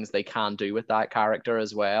Hulk things they can do with that character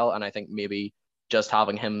as well, and I think maybe just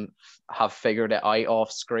having him have figured it out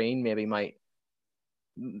off screen maybe might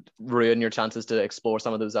ruin your chances to explore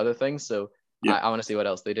some of those other things. So I want to see what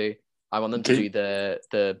else they do. I want them to do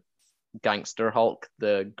the gangster Hulk,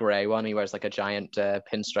 the gray one. He wears like a giant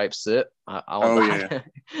pinstripe suit. I want that.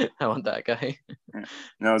 I want that guy. Yeah.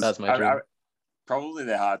 No, that's my dream. Probably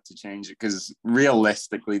they had to change it, because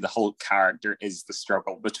realistically the Hulk character is the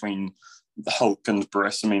struggle between the Hulk and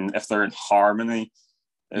Bruce. I mean, if they're in harmony,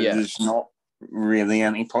 there's not really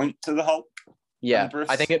any point to the Hulk. Yeah,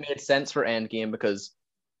 I think it made sense for Endgame because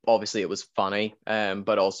obviously it was funny,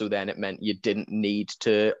 but also then it meant you didn't need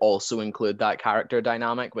to also include that character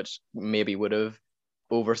dynamic, which maybe would have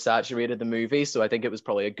oversaturated the movie. So I think it was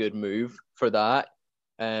probably a good move for that.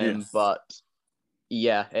 But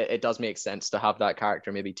yeah, it does make sense to have that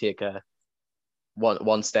character maybe take a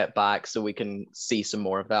one step back so we can see some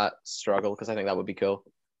more of that struggle, because I think that would be cool.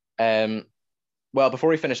 Well, before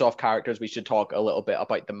we finish off characters, we should talk a little bit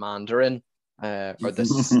about the Mandarin, or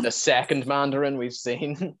the second Mandarin we've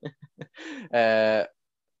seen. The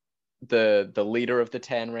leader of the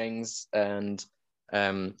Ten Rings and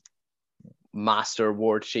Master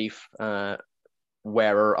War Chief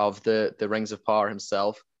wearer of the Rings of Power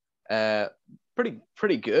himself.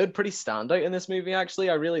 Pretty good, pretty standout in this movie. Actually,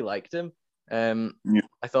 I really liked him.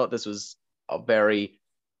 I thought this was a very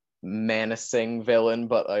menacing villain,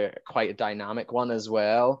 but quite a dynamic one as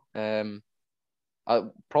well.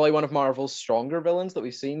 Probably one of Marvel's stronger villains that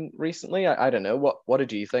we've seen recently. I don't know. What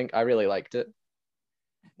did you think? I really liked it.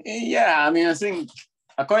 Yeah, I mean, I think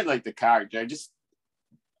I quite like the character. I just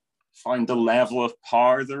find the level of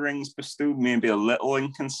power the rings bestowed maybe a little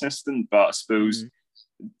inconsistent, but I suppose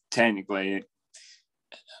technically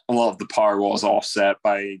a lot of the power was offset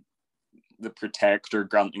by the protector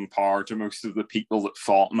granting power to most of the people that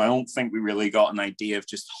fought him. I don't think we really got an idea of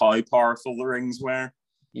just how powerful the rings were.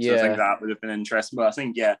 So I think that would have been interesting. But I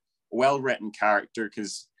think, well-written character,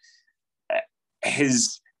 because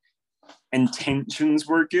his intentions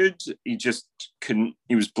were good. He just couldn't,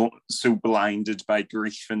 he was so blinded by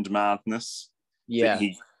grief and madness that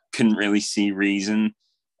he couldn't really see reason.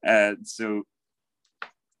 So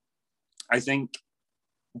I think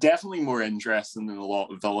definitely more interesting than a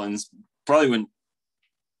lot of villains. Probably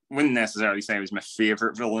wouldn't necessarily say he was my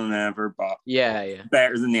favorite villain ever, but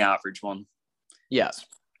better than the average one. Yes.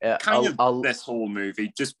 This whole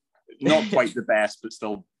movie, just not quite the best, but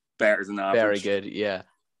still better than average. Very good, yeah.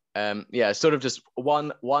 Sort of just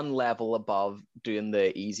one level above doing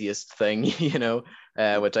the easiest thing,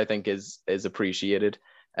 which I think is appreciated.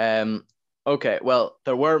 Okay, well,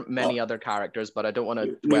 there were many other characters, but I don't want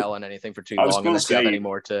to dwell on anything for too long unless you have any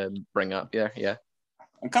more to bring up. Yeah.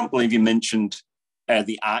 I can't believe you mentioned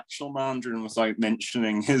the actual Mandarin without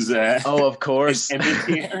mentioning his of course. his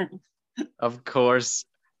imitator. Of course.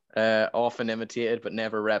 Often imitated but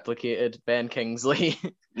never replicated. Ben Kingsley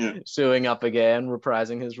showing up again,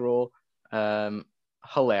 reprising his role.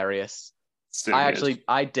 Hilarious. So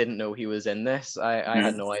I didn't know he was in this. I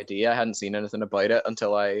had no idea. I hadn't seen anything about it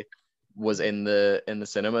until I was in the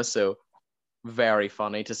cinema. So very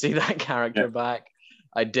funny to see that character back.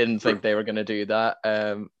 I didn't think they were going to do that.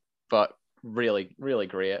 But really, really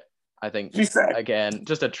great. I think, again,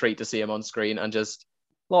 just a treat to see him on screen and just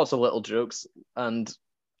lots of little jokes. And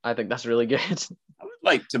I think that's really good. I would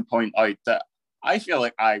like to point out that I feel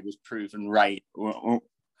like I was proven right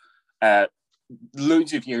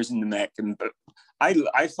loads of years in the making, but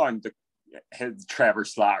I found Trevor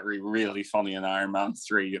Slattery really funny in Iron Man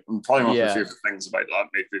 3. And probably one of the favorite things about that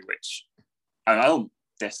movie, which I don't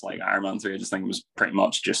dislike Iron Man 3, I just think it was pretty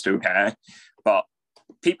much just okay. But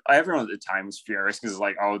everyone at the time was furious because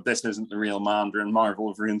like, oh, this isn't the real Mandarin. Marvel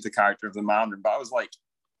have ruined the character of the Mandarin. But I was like,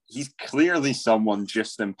 he's clearly someone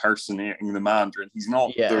just impersonating the Mandarin. He's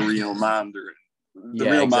not the real Mandarin. The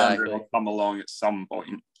real Mandarin will come along at some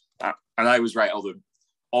point. And I was right, although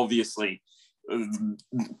obviously the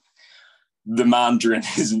Mandarin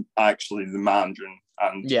isn't actually the Mandarin.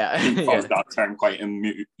 And he found that term quite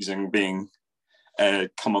amusing, being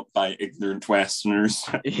come up by ignorant Westerners.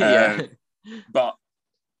 But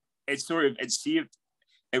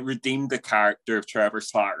it redeemed the character of Trevor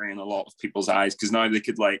Slattery in a lot of people's eyes, because now they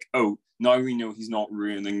could like, oh, now we know he's not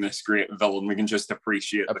ruining this great villain. We can just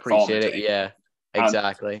appreciate the comedy. It, yeah,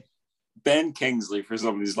 exactly. And Ben Kingsley, for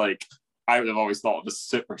someone who's like, I would have always thought of as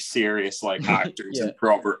super serious like actors and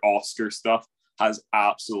proper Oscar stuff, has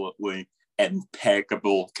absolutely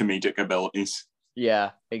impeccable comedic abilities.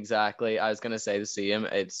 Yeah, exactly. I was gonna say to see him,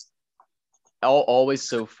 it's always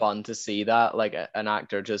so fun to see that, like an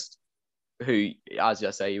actor just who, as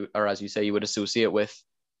you say, you would associate with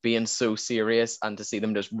being so serious, and to see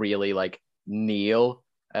them just really like nail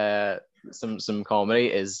some comedy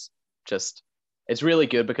is just, it's really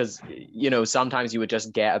good, because sometimes you would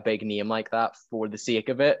just get a big name like that for the sake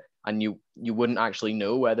of it, and you wouldn't actually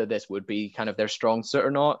know whether this would be kind of their strong suit or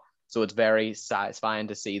not. So it's very satisfying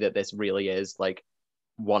to see that this really is like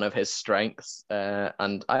one of his strengths,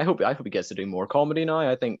 and I hope he gets to do more comedy now.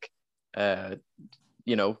 I think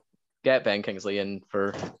get Ben Kingsley in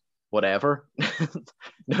for whatever.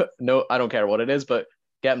 no, I don't care what it is, but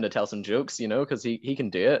get him to tell some jokes, because he can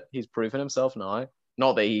do it. He's proven himself now.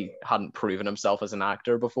 Not that he hadn't proven himself as an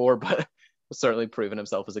actor before, but certainly proven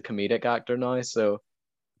himself as a comedic actor now. So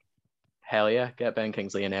hell yeah, get Ben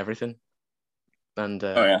Kingsley in everything, and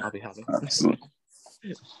I'll be happy. Absolutely.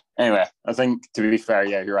 Anyway, I think, to be fair,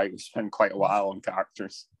 you're right. We spend quite a while on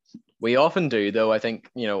characters. We often do, though. I think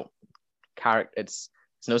it's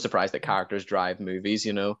no surprise that characters drive movies,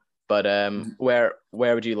 But where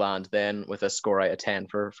would you land then with a score out of 10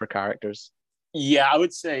 for characters? Yeah, I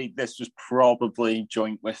would say this was probably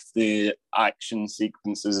joint with the action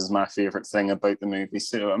sequences is my favorite thing about the movie.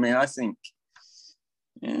 So, I mean, I think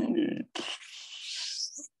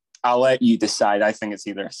I'll let you decide. I think it's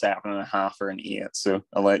either a 7.5 or an 8. So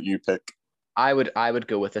I'll let you pick. I would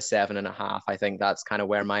go with a 7.5. I think that's kind of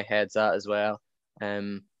where my head's at as well.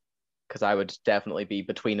 Because I would definitely be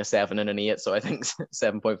between a 7 and an 8. So I think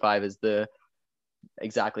 7.5 is the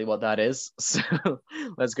exactly what that is. So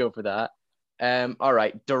let's go for that. All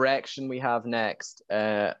right, direction we have next.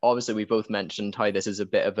 Obviously, we both mentioned how this is a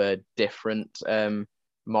bit of a different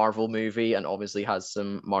Marvel movie and obviously has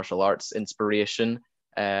some martial arts inspiration.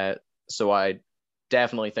 So I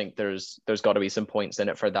definitely think there's got to be some points in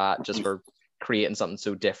it for that, just for creating something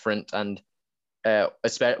so different. And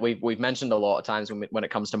especially we've mentioned a lot of times when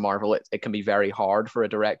it comes to Marvel, it can be very hard for a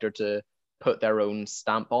director to put their own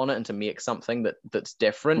stamp on it and to make something that's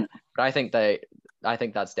different. But I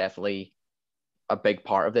think that's definitely a big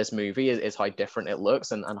part of this movie is how different it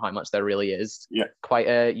looks and how much there really is quite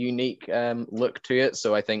a unique look to it.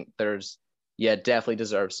 So I think definitely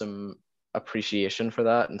deserves some appreciation for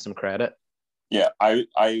that and some credit. Yeah, I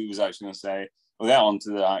was actually going to say, we'll get on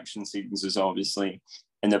to the action sequences obviously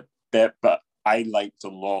in a bit, but I liked a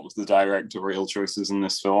lot of the directorial choices in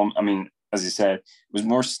this film. I mean, as you said, it was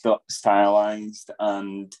more stylized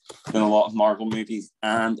than a lot of Marvel movies,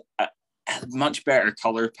 and a much better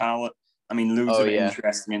color palette. I mean, loads of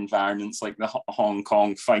interesting environments like the Hong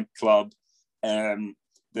Kong Fight Club,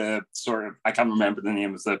 the sort of, I can't remember the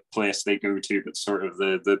name of the place they go to, but sort of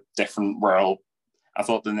the different world. I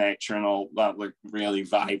thought the nature and all that looked really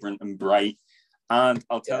vibrant and bright. And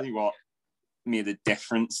I'll tell you what made a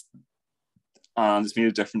difference, and it's made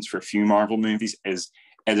a difference for a few Marvel movies, is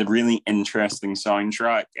a really interesting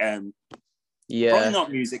soundtrack. Probably not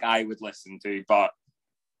music I would listen to, but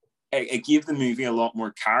it gave the movie a lot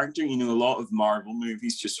more character. You know, a lot of Marvel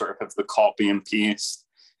movies just sort of have the copy and paste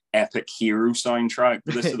epic hero soundtrack,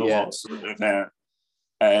 but this is a lot sort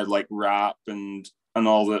of like rap and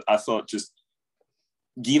all that. I thought just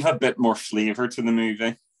gave a bit more flavor to the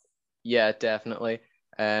movie. Yeah, definitely.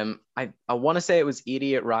 I want to say it was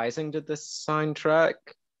Idiot Rising did this soundtrack.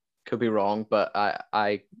 Could be wrong, but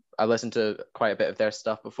I listened to quite a bit of their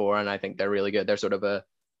stuff before, and I think they're really good. They're sort of a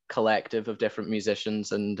collective of different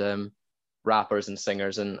musicians and rappers and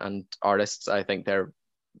singers and artists. I think they're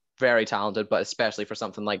very talented, but especially for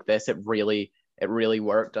something like this, it really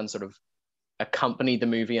worked and sort of accompanied the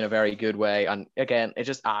movie in a very good way. And again, it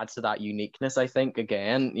just adds to that uniqueness, I think.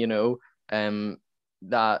 Again, you know,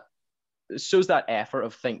 that shows that effort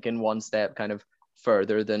of thinking one step kind of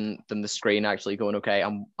further than the screen, actually going, okay,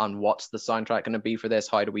 and what's the soundtrack going to be for this?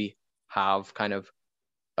 How do we have kind of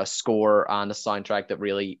a score and a soundtrack that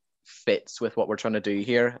really fits with what we're trying to do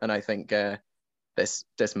here? And I think this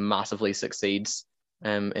massively succeeds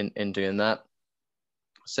in doing that.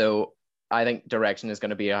 So I think direction is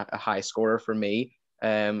going to be a high scorer for me.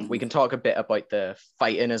 We can talk a bit about the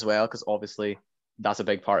fighting as well, because obviously that's a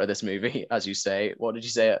big part of this movie, as you say. What did you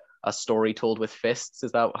say? A story told with fists?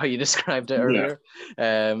 Is that how you described it earlier?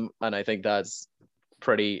 And I think that's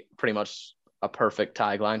pretty much a perfect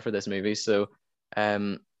tagline for this movie. So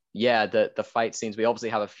the fight scenes, we obviously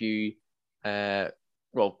have a few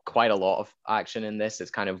quite a lot of action in this.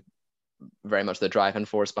 It's kind of very much the driving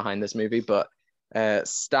force behind this movie, but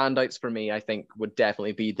standouts for me, I think, would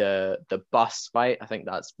definitely be the bus fight. I think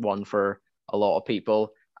that's one for a lot of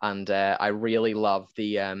people, and I really love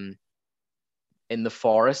the in the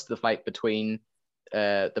forest, the fight between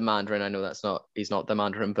the Mandarin. I know he's not the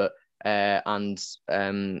Mandarin, but and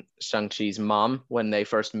Shang-Chi's mom when they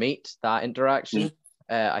first meet, that interaction.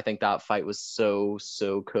 I think that fight was so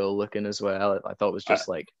cool looking as well. I thought it was just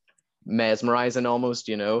like mesmerizing almost,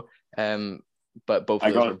 you know. But both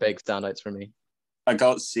of those were big standouts for me. I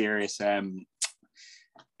got serious.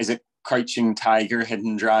 Is it Crouching Tiger,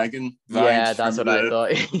 Hidden Dragon vibes? Yeah, that's what I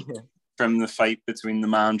thought. From the fight between the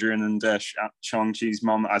Mandarin and Shang-Chi's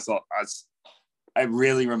mom, I thought it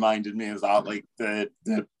really reminded me of that, like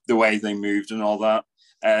the way they moved and all that.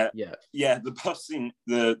 The bus scene,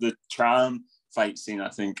 the tram fight scene, I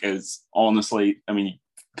think is honestly, I mean,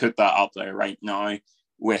 put that up there right now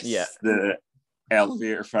with the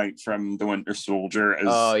elevator fight from The Winter Soldier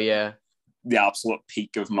is the absolute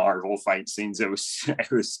peak of Marvel fight scenes. It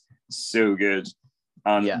was so good.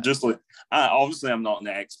 And just like, obviously I'm not an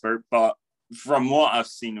expert, but from what I've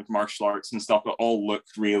seen of martial arts and stuff, it all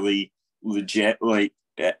looked really legit, like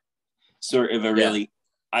sort of a really,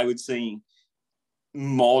 I would say,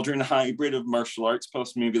 modern hybrid of martial arts,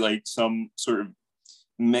 plus maybe like some sort of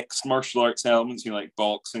mixed martial arts elements, you know, like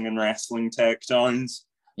boxing and wrestling takedowns.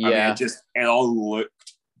 I mean, it all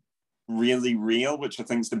looked really real, which I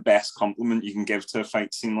think is the best compliment you can give to a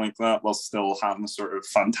fight scene like that, while still having a sort of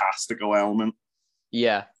fantastical element.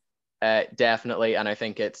 Yeah, definitely. And I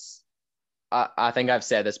think I think I've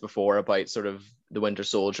said this before about sort of The Winter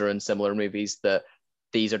Soldier and similar movies, that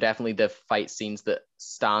these are definitely the fight scenes that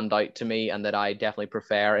stand out to me and that I definitely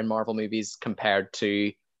prefer in Marvel movies compared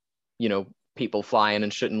to, people flying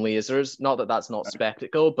and shooting lasers. Not that that's not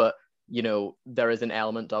spectacle, but, there is an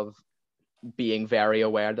element of being very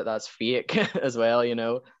aware that that's fake as well,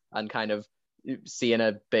 and kind of seeing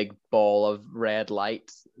a big ball of red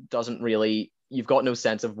light doesn't really, you've got no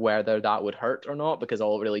sense of whether that would hurt or not, because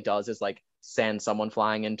all it really does is like send someone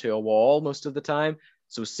flying into a wall most of the time.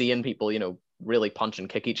 So seeing people, really punch and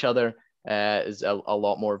kick each other is a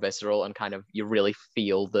lot more visceral, and kind of you really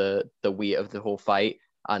feel the weight of the whole fight,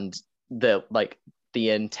 and the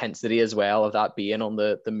intensity as well of that being on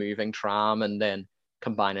the moving tram, and then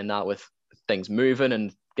combining that with things moving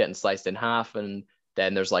and getting sliced in half, and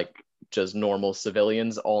then there's like just normal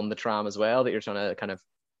civilians on the tram as well that you're trying to kind of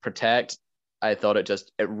protect. I thought it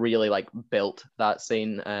really like built that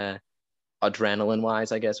scene, adrenaline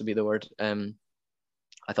wise, I guess would be the word.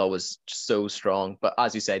 I thought was so strong. But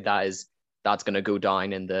as you said, that's going to go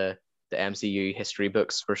down in the MCU history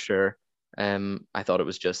books for sure. I thought it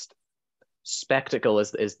was just spectacle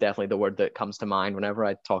is definitely the word that comes to mind whenever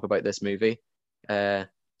I talk about this movie.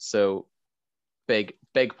 So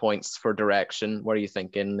big points for direction. What are you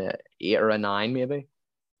thinking? 8 or a 9 maybe?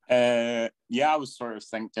 Yeah, I was sort of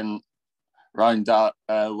thinking around that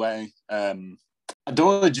way. I don't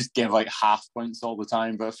want to just give like half points all the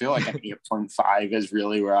time, but I feel like an 8.5 is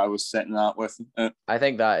really where I was sitting at with it. I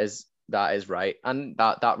think that is right, and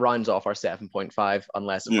that rounds off our 7.5,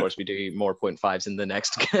 unless of course we do more 0.5s in the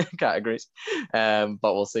next categories. But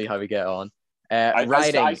we'll see how we get on.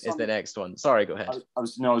 Writing is the next one. Sorry, go ahead. I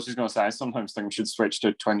was just going to say, I sometimes think we should switch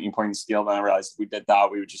to 20-point scale. Then I realized if we did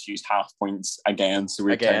that, we would just use half points again. So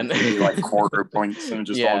we'd do like quarter points and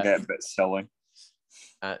just all get a bit silly.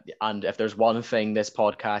 And if there's one thing this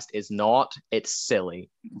podcast is not, it's silly.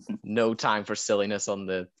 No time for silliness on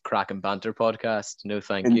the Crack and Banter podcast. No,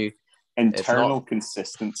 thank you. Internal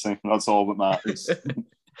consistency. That's all that matters.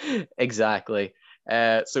 Exactly.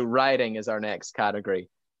 So writing is our next category.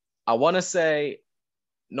 I want to say,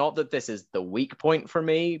 not that this is the weak point for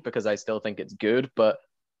me, because I still think it's good, but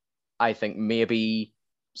I think maybe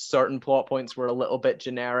certain plot points were a little bit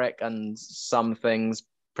generic, and some things,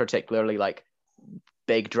 particularly like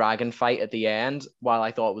big dragon fight at the end, while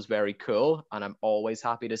I thought it was very cool, and I'm always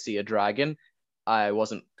happy to see a dragon, I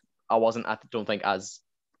don't think as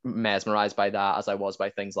mesmerized by that as I was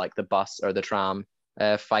by things like the bus or the tram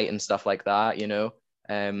fight and stuff like that,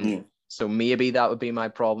 So maybe that would be my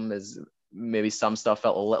problem, is maybe some stuff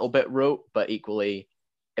felt a little bit rote, but equally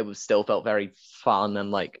it was still felt very fun,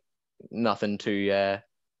 and like nothing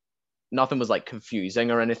was like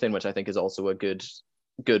confusing or anything, which I think is also a good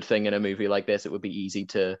thing in a movie like this. It would be easy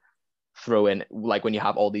to throw in, like when you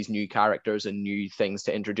have all these new characters and new things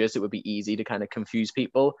to introduce, it would be easy to kind of confuse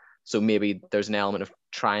people. So maybe there's an element of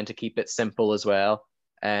trying to keep it simple as well.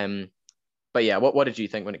 But yeah, what did you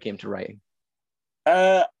think when it came to writing?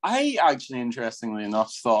 I actually, interestingly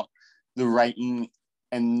enough, thought the writing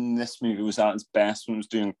in this movie was at its best when it was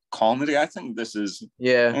doing comedy. I think this is,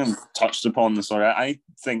 touched upon this already. I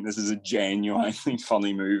think this is a genuinely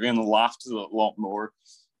funny movie, and I laughed a lot more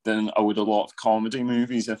than I would a lot of comedy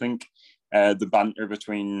movies. I think the banter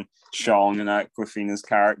between Shang and Aquafina's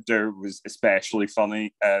character was especially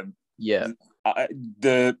funny.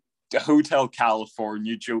 The Hotel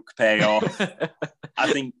California joke payoff,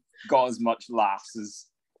 I think, got as much laughs as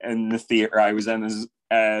in the theater I was in as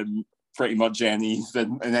pretty much any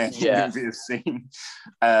movie I've seen.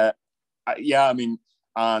 I mean,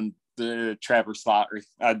 and the Trevor Slattery,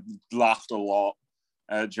 I laughed a lot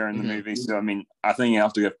during the movie. So I mean, I think you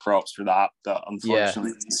have to give props for that. That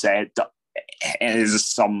unfortunately said, it is a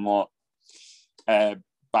somewhat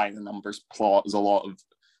by the numbers plot, as a lot of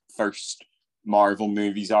first Marvel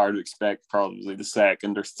movies are to expect, probably the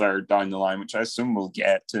second or third down the line, which I assume we'll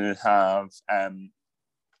get to have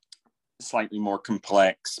slightly more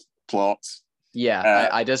complex plots.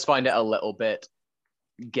 I just find it a little bit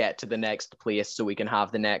get to the next place so we can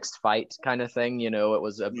have the next fight kind of thing. It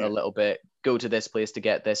was a little bit go to this place to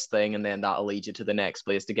get this thing, and then that'll lead you to the next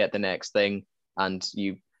place to get the next thing, and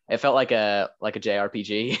it felt like a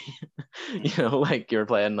JRPG. Like you're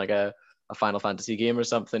playing like a Final Fantasy game or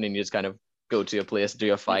something, and you just kind of go to a place,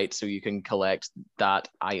 do a fight so you can collect that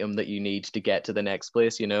item that you need to get to the next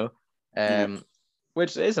place,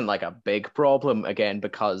 which isn't like a big problem, again,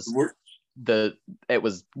 because it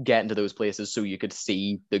was getting to those places so you could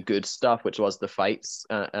see the good stuff, which was the fights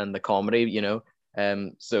and the comedy,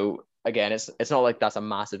 so again, it's not like that's a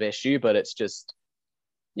massive issue, but it's just,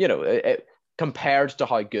 it compared to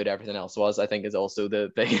how good everything else was, I think is also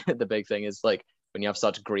the big thing, is like when you have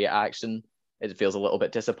such great action, it feels a little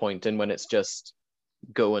bit disappointing when it's just,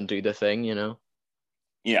 go and do the thing, you know?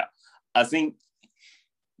 Yeah. I think,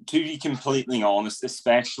 to be completely honest,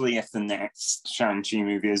 especially if the next Shang-Chi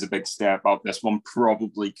movie is a big step up, this one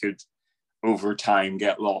probably could, over time,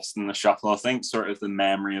 get lost in the shuffle. I think sort of the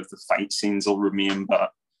memory of the fight scenes will remain,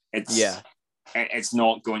 but it's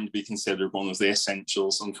not going to be considered one of the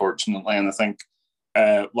essentials, unfortunately. And I think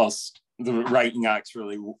whilst the writing acts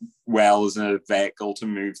really well as a vehicle to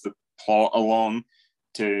move the plot along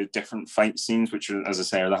to different fight scenes, which, as I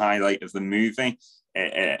say, are the highlight of the movie,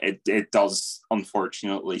 it does,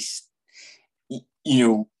 unfortunately,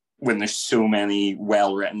 when there's so many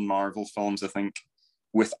well-written Marvel films, I think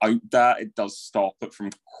without that, it does stop it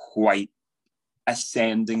from quite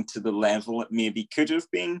ascending to the level it maybe could have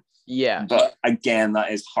been. Yeah. But again,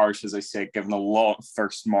 that is harsh, as I said, given a lot of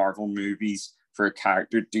first Marvel movies for a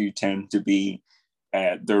character do tend to be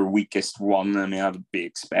their weakest one. I mean, I would be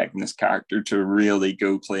expecting this character to really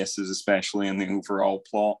go places, especially in the overall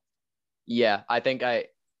plot. Yeah, I think I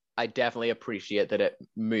definitely appreciate that it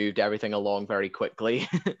moved everything along very quickly,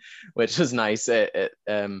 which was nice.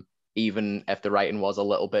 Even if the writing was a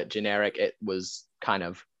little bit generic, it was kind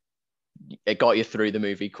of, it got you through the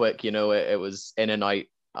movie quick, it was in and out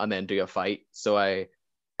and then do a fight. So I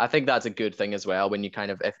think that's a good thing as well, when you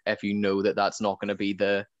kind of, if you know that that's not going to be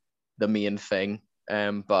the main thing.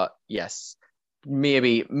 But yes,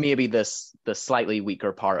 maybe the slightly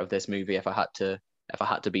weaker part of this movie, if I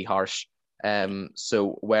had to be harsh.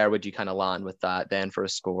 So where would you kind of land with that then for a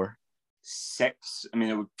score? 6. I mean,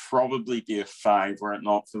 it would probably be a 5 were it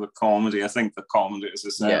not for the comedy. I think the comedy, as I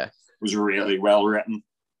said, was really well written.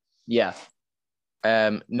 Yeah.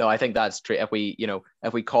 No, I think that's true. If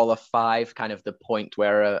we call a 5 kind of the point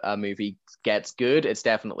where a movie gets good, it's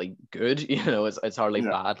definitely good. It's hardly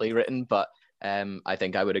badly written, but I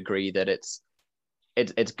think I would agree that it's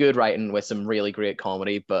good writing with some really great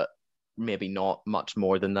comedy, but maybe not much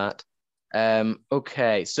more than that.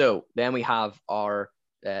 Okay, so then we have our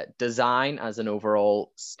design as an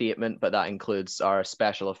overall statement, but that includes our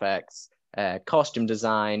special effects, costume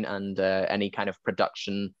design, and any kind of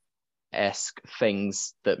production-esque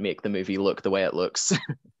things that make the movie look the way it looks,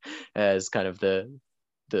 as kind of the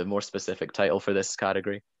more specific title for this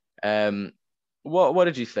category. What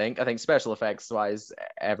did you think? I think special effects wise,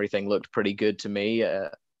 everything looked pretty good to me.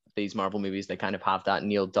 These Marvel movies, they kind of have that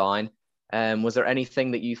nailed down. Was there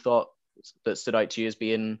anything that you thought that stood out to you as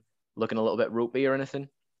being looking a little bit ropey or anything?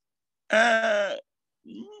 To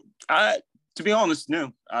be honest,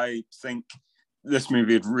 no. I think this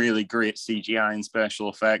movie had really great CGI and special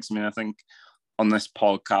effects. I mean, I think on this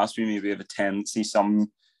podcast we maybe have a tendency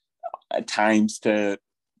some at times to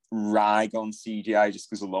rag on CGI just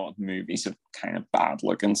because a lot of movies have kind of bad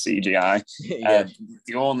looking CGI.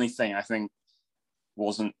 The only thing I think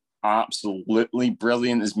wasn't absolutely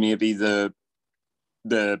brilliant is maybe the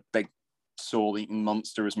big soul-eating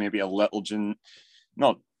monster was maybe a little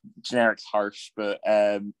not generic's harsh, but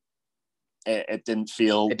it didn't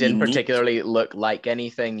feel, it didn't unique. Particularly look like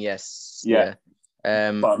anything. Yes. But,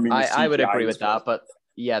 I mean, I would agree with that, but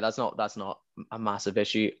yeah, that's not a massive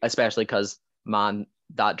issue, especially because, man,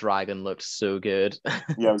 that dragon looked so good.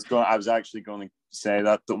 I was actually going to say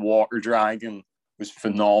that the water dragon was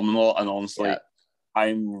phenomenal, and honestly,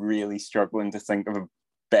 I'm really struggling to think of a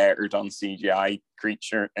better done CGI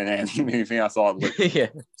creature in any movie. I thought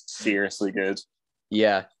it looked seriously good.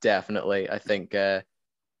 Yeah, definitely. I think, I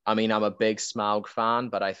mean, I'm a big Smaug fan,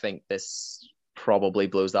 but I think this probably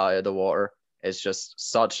blows that out of the water. It's just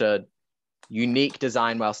such a unique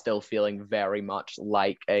design while still feeling very much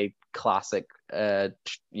like a classic,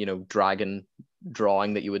 dragon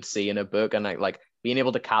drawing that you would see in a book. And like being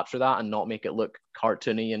able to capture that and not make it look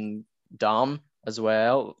cartoony and dumb as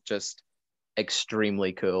well, just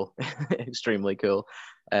extremely cool. Extremely cool.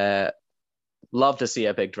 Love to see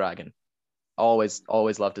a big dragon. Always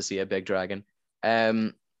love to see a big dragon.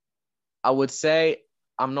 I would say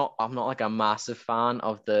I'm not like a massive fan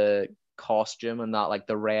of the costume and that, like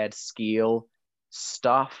the red scale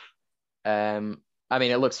stuff. I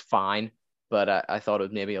mean, it looks fine, but I thought it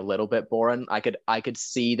was maybe a little bit boring. I could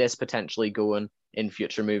see this potentially going in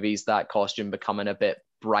future movies, that costume becoming a bit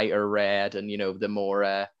brighter red, and the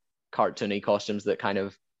more cartoony costumes that kind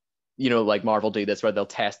of, like Marvel do this, where they'll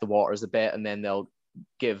test the waters a bit and then they'll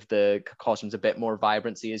give the costumes a bit more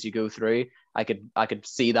vibrancy as you go through. I could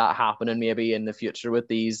see that happening maybe in the future with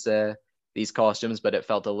these costumes, but it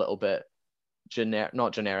felt a little bit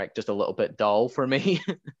not generic, just a little bit dull for me,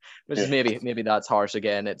 which is maybe that's harsh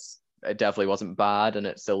again. It definitely wasn't bad and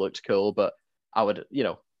it still looked cool, but I would,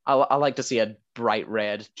 I like to see a bright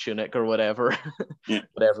red tunic or whatever,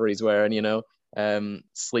 whatever he's wearing,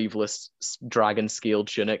 sleeveless dragon scaled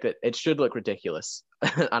tunic. It should look ridiculous,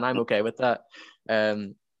 and I'm okay with that.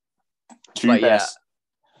 But yeah,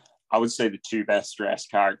 I would say the two best dressed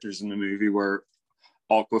characters in the movie were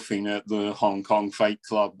Aquafina at the Hong Kong Fight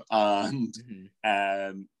Club, and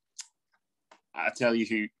I tell you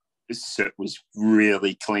who his suit was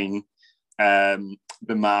really clean. The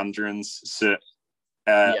Mandarin's suit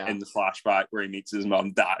in the flashback where he meets his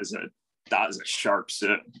mum. That is a sharp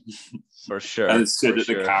suit for sure, and it suited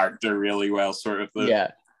the character really well. Sort of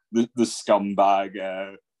the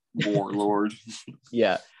scumbag warlord.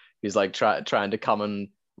 Yeah, he's like trying to come and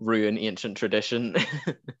ruin ancient tradition.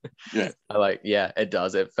 Yeah, it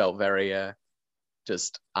does. It felt very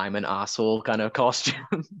just I'm an asshole kind of costume,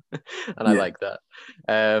 and I like that.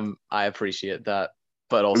 I appreciate that,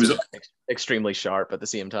 but also extremely sharp at the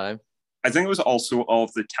same time. I think it was also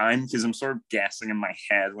of the time, because I'm sort of guessing in my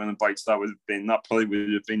head when about that would have been. That probably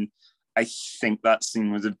would have been. I think that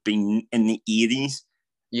scene would have been in the 80s.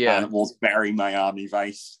 Yeah, and it was very Miami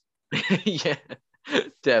Vice. Yeah,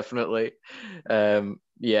 definitely.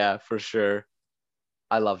 Yeah, for sure.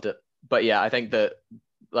 I loved it. But yeah, I think that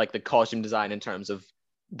like the costume design in terms of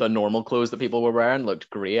the normal clothes that people were wearing looked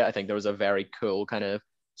great. I think there was a very cool kind of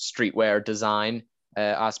streetwear design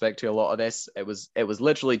aspect to a lot of this. It was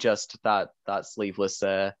literally just that sleeveless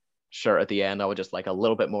shirt at the end. I would just like a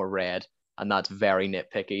little bit more red, and that's very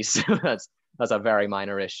nitpicky. So that's a very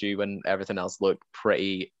minor issue when everything else looked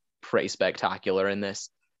pretty spectacular in this.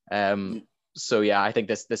 So yeah, I think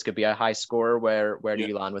this could be a high score. Where do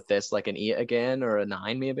you land with this? Like an 8 again or a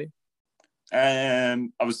 9 maybe? I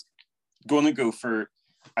was going to go for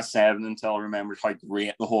a 7 until I remembered how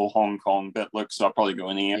great the whole Hong Kong bit looks. So I'll probably go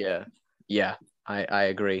an 8. Yeah, I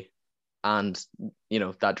agree. And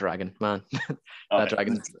that dragon, man, that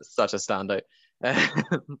dragon's such a standout.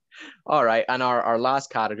 All right, and our last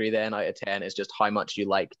category then out of 10 is just how much you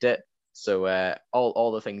liked it. So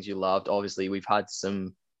all the things you loved. Obviously, we've had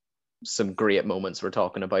some great moments we're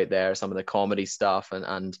talking about there. Some of the comedy stuff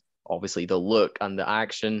and obviously the look and the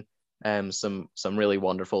action. Some really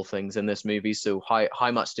wonderful things in this movie. So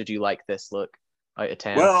how much did you like this look out of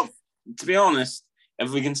 10? Well, to be honest, if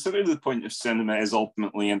we consider the point of cinema is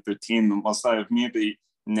ultimately entertainment, whilst I have maybe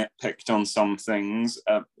nitpicked on some things,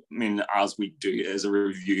 I mean, as we do as a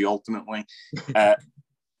review ultimately,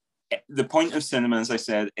 the point of cinema, as I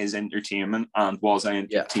said, is entertainment, and was I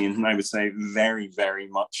entertained? And I would say very, very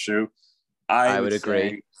much so. I would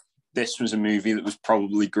agree. This was a movie that was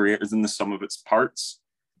probably greater than the sum of its parts.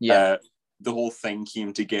 The whole thing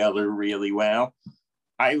came together really well.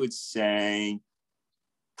 I would say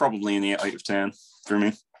probably an 8 out of 10 for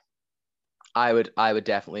me. I would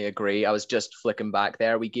definitely agree. I was just flicking back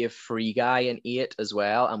there. We gave Free Guy an 8 as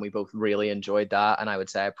well, and we both really enjoyed that. And I would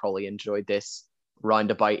say I probably enjoyed this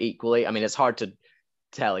roundabout equally. I mean, it's hard to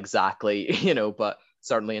tell exactly, but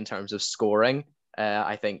certainly in terms of scoring,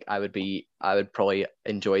 I think I would probably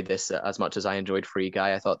enjoy this as much as I enjoyed Free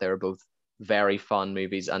Guy. I thought they were both very fun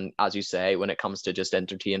movies, and as you say, when it comes to just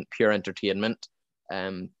pure entertainment,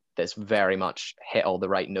 this very much hit all the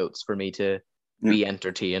right notes for me to be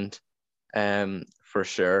entertained, for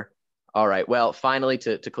sure. All right, well, finally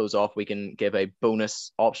to close off, we can give a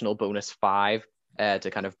optional bonus 5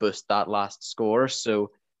 to kind of boost that last score. So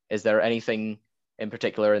is there anything in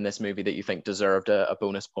particular in this movie that you think deserved a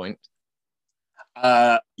bonus point?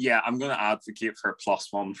 I'm going to advocate for a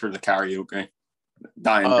 +1 for the karaoke.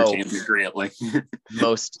 That entertained me greatly.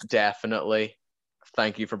 Most definitely.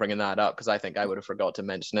 Thank you for bringing that up, because I think I would have forgot to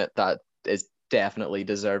mention it. That is definitely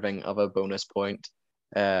deserving of a bonus point.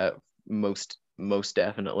 Most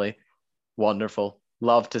definitely. Wonderful.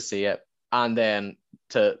 Love to see it. And then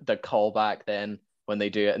to the callback then when they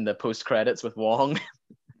do it in the post credits with Wong.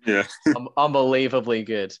 Yeah. Unbelievably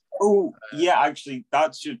good. Oh, yeah, actually,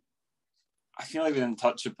 that should... I feel like we didn't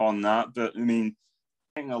touch upon that, but I mean,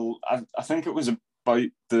 I think it was about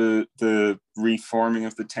the reforming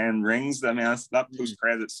of the 10 rings. I mean, that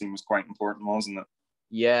post-credit scene was quite important, wasn't it?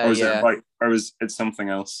 Yeah, or was it something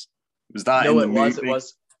else? Was that no, in the movie? It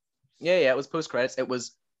was. Yeah, it was post-credits. It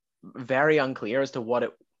was very unclear as to what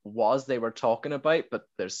it was they were talking about, but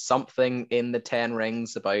there's something in the 10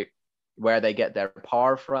 rings about where they get their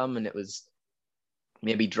power from, and it was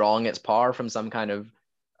maybe drawing its power from some kind of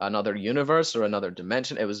another universe or another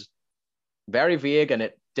dimension. It was very vague, and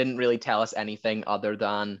it didn't really tell us anything other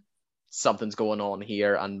than something's going on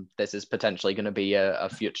here, and this is potentially going to be a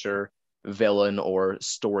future villain or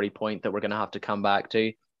story point that we're going to have to come back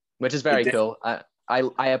to, which is very cool.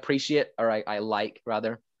 I appreciate, or I like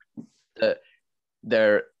rather, that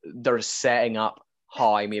they're setting up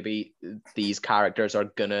how maybe these characters are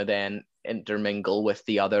gonna then intermingle with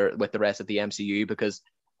the rest of the MCU, because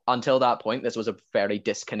until that point, this was a fairly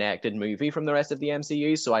disconnected movie from the rest of the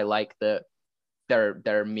MCU. So I like that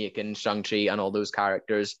they're making Shang Chi and all those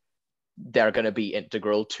characters, they're going to be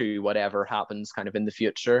integral to whatever happens kind of in the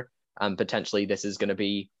future, and potentially this is going to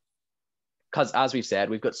be, because as we've said,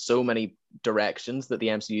 we've got so many directions that the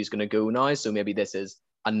MCU is going to go now. So maybe this is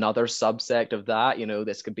another subsect of that.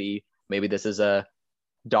 This could be, maybe this is a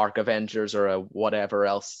Dark Avengers or a whatever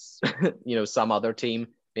else, some other team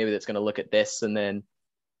maybe that's going to look at this, and then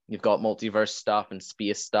you've got multiverse stuff and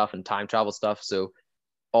space stuff and time travel stuff. So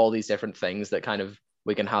all these different things that kind of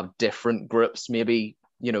we can have different groups maybe,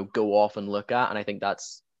 go off and look at. And I think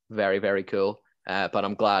that's very, very cool. But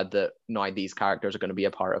I'm glad that now these characters are going to be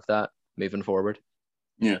a part of that moving forward.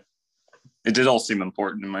 Yeah. It did all seem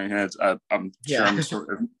important in my head. I'm sure I'm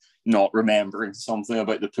sort of not remembering something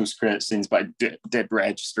about the post-credit scenes, but I did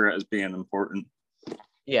register it as being important.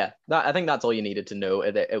 Yeah, I think that's all you needed to know.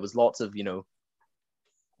 It was lots of,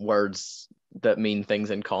 words that mean things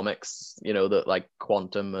in comics, that like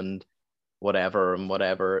quantum and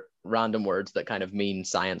whatever, random words that kind of mean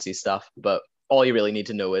sciencey stuff. But all you really need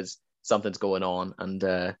to know is something's going on,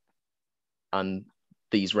 and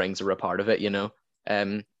these rings are a part of it.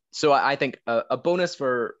 So I think a bonus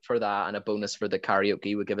for that and a bonus for the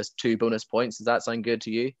karaoke would give us 2 bonus points. Does that sound good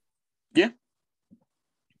to you? Yeah.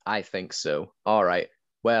 I think so. All right.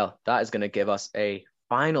 Well, that is going to give us a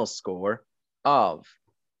final score of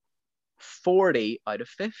 40 out of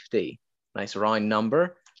 50. Nice round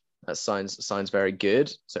number. That sounds very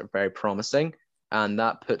good. So very promising. And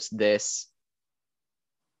that puts this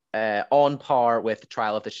on par with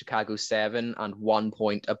Trial of the Chicago 7 and 1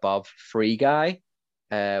 point above Free Guy,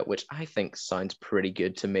 which I think sounds pretty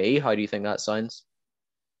good to me. How do you think that sounds?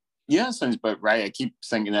 Yeah, it sounds about right. I keep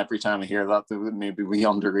thinking every time I hear that maybe we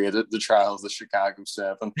underrated the Trial of the Chicago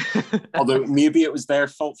 7. Although maybe it was their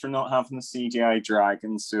fault for not having a CGI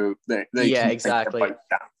dragon, so they yeah, can exactly. think about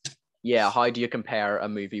that. Yeah, how do you compare a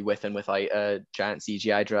movie with and without a giant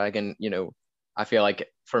CGI dragon? I feel like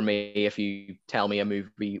for me, if you tell me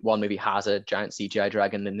one movie has a giant CGI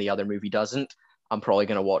dragon and the other movie doesn't, I'm probably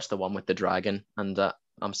going to watch the one with the dragon. And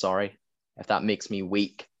I'm sorry if that makes me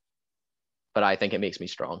weak, but I think it makes me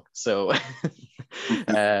strong. So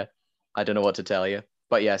I don't know what to tell you.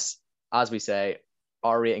 But yes, as we say,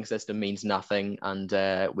 our rating system means nothing, and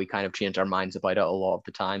we kind of change our minds about it a lot of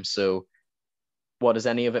the time. So what does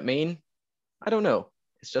any of it mean? I don't know.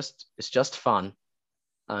 It's just fun.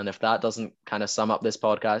 And if that doesn't kind of sum up this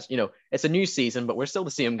podcast, it's a new season, but we're still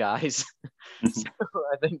the same guys. So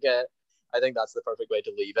I think that's the perfect way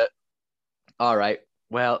to leave it. All right.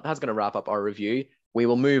 Well, that's going to wrap up our review. We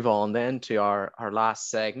will move on then to our last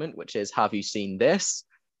segment, which is Have You Seen This?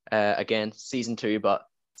 Again, season 2, but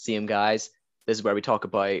same guys. This is where we talk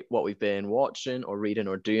about what we've been watching or reading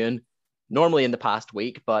or doing, normally in the past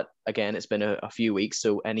week, but again, it's been a few weeks,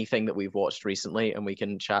 so anything that we've watched recently and we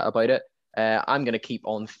can chat about it. I'm going to keep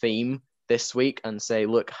on theme this week and say,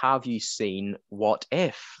 look, have you seen What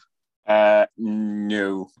If?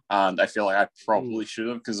 No, and I feel like I probably should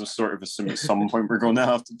have, because I sort of assumed at some point we're going to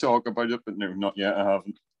have to talk about it, but no, not yet. I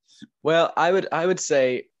haven't. Well, I would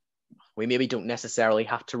say we maybe don't necessarily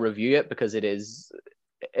have to review it, because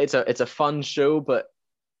it's a fun show, but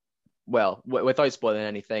well, without spoiling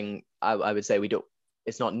anything, I would say we don't.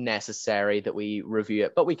 It's not necessary that we review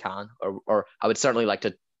it, but we can, or I would certainly like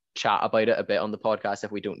to chat about it a bit on the podcast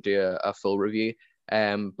if we don't do a full review.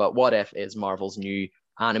 But What If is Marvel's new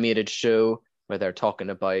animated show where they're talking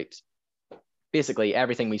about basically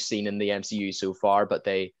everything we've seen in the MCU so far, but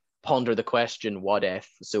they ponder the question, what if?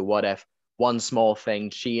 So what if one small thing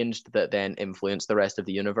changed that then influenced the rest of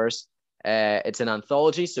the universe? It's an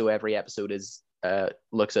anthology, so every episode is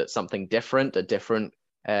looks at something different, a different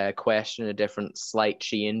question, a different slight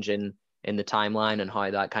change in the timeline and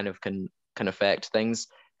how that kind of can affect things.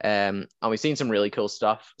 And we've seen some really cool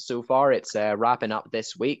stuff so far. It's wrapping up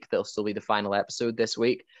this week. There'll still be the final episode this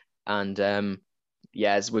week. And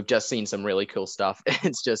yes, we've just seen some really cool stuff.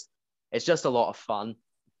 It's just a lot of fun,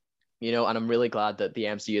 and I'm really glad that the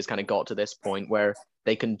MCU has kind of got to this point where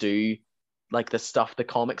they can do like the stuff the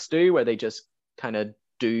comics do, where they just kind of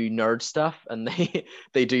do nerd stuff, and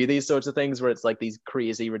they do these sorts of things where it's like these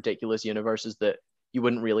crazy, ridiculous universes that you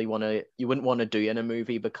wouldn't want to do in a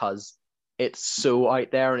movie, because it's so out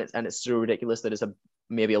there and it's so ridiculous that it's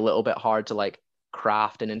maybe a little bit hard to like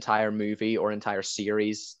craft an entire movie or entire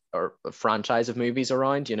series or a franchise of movies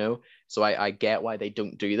around, So I get why they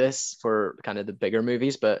don't do this for kind of the bigger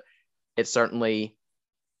movies, but it's certainly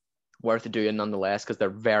worth doing nonetheless, because they're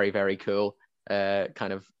very, very cool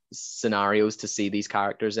kind of scenarios to see these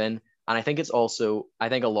characters in. And I think it's also, I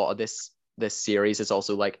think a lot of this series is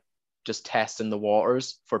also like just testing the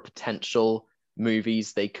waters for potential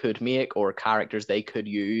movies they could make or characters they could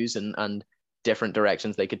use, and different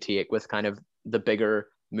directions they could take with kind of the bigger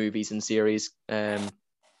movies and series,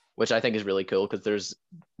 which I think is really cool because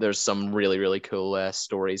there's some really, really cool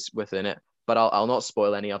stories within it. But I'll not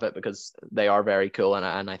spoil any of it because they are very cool,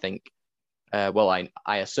 and I think well,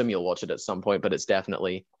 I assume you'll watch it at some point, but it's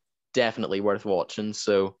definitely worth watching.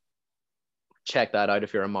 So check that out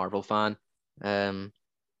if you're a Marvel fan.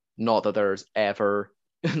 Not that there's ever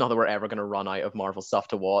not that we're ever going to run out of Marvel stuff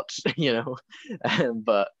to watch, you know.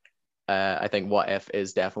 But I think What If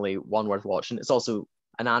is definitely one worth watching. It's also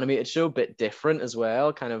an animated show, bit different as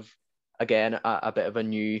well. Kind of, again, a bit of a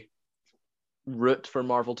new route for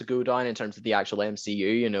Marvel to go down in terms of the actual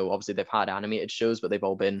MCU. You know, obviously they've had animated shows, but they've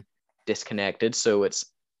all been disconnected. So it's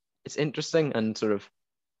interesting, and sort of,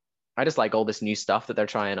 I just like all this new stuff that they're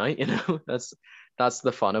trying out. You know, that's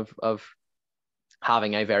the fun of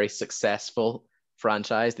having a very successful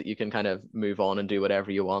franchise that you can kind of move on and do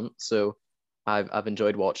whatever you want. So I've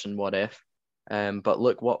enjoyed watching What If. But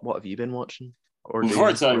look, what have you been watching? Or Before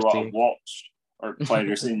I tell you what I watched or played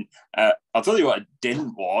or seen, I'll tell you what I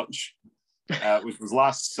didn't watch, which was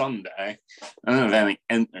last Sunday. I don't have any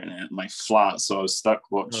internet in my flat, so I was stuck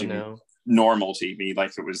watching normal TV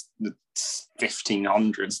like it was the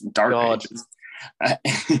 1500s, dark ages. And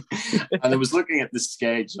I was looking at the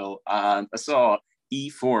schedule, and I saw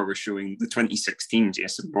E4 were showing the 2016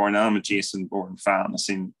 Jason Bourne. I'm a Jason Bourne fan. I've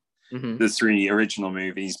seen the 3 original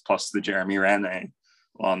movies plus the Jeremy Renner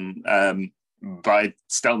one, but I'd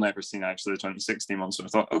still never seen actually the 2016 one. So I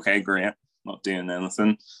thought, okay, great, not doing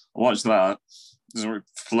anything. I watched that, so we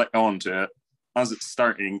flick onto it as it's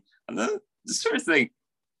starting, and then the sort of thing,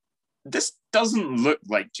 this doesn't look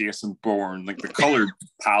like Jason Bourne. Like the color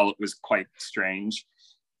palette was quite strange.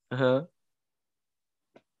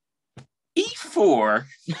 E4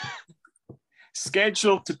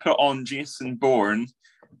 scheduled to put on Jason Bourne,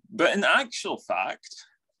 but in actual fact,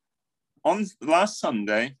 on last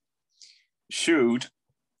Sunday, showed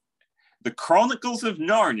The Chronicles of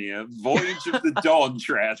Narnia, Voyage of the Dawn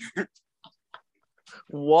Treader.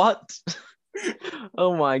 What?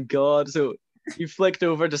 Oh my God. So you flicked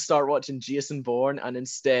over to start watching Jason Bourne, and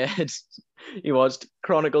instead you watched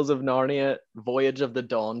Chronicles of Narnia, Voyage of the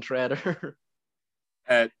Dawn Treader.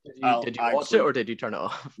 Did you watch it, or did you turn it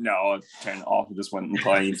off? No, I turned it off. I just went and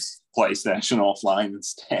played PlayStation offline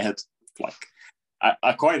instead. Like,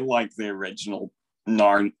 I quite like the original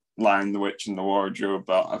Lion, the Witch, and the Wardrobe,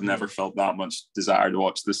 but I've never felt that much desire to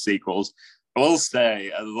watch the sequels. I will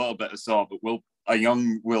say a little bit I saw, but a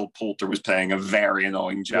young Will Poulter was playing a very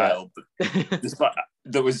annoying child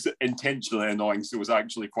that was intentionally annoying, so it was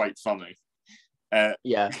actually quite funny. But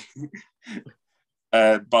yeah,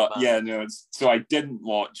 no. So I didn't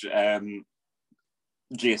watch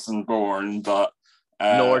Jason Bourne, but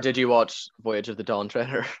nor did you watch Voyage of the Dawn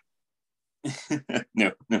Treader.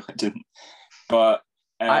 No, I didn't. But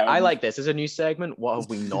I like this as a new segment. What have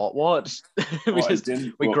we not watched?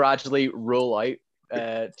 we gradually roll out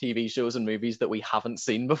TV shows and movies that we haven't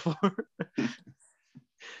seen before.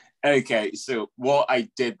 Okay, so what I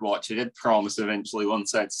did watch, I did promise eventually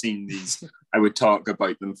once I'd seen these, I would talk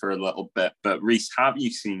about them for a little bit. But Reese, have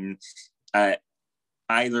you seen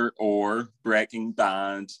either or Breaking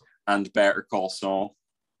Bad and Better Call Saul?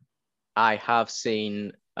 I have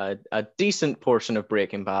seen a decent portion of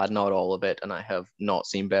Breaking Bad, not all of it, and I have not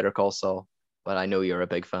seen Better Call Saul, but I know you're a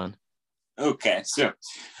big fan. Okay, so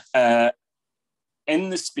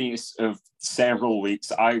in the space of several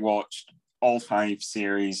weeks, I watched all 5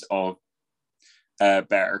 series of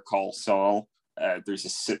Better Call Saul. There's a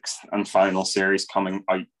 6th and final series coming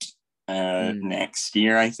out next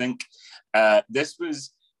year, I think. This was,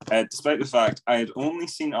 despite the fact I had only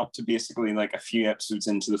seen up to basically like a few episodes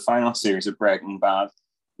into the final series of Breaking Bad,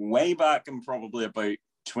 way back in probably about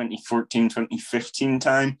 2014, 2015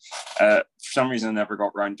 time. For some reason, I never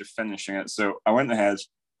got around to finishing it. So I went ahead,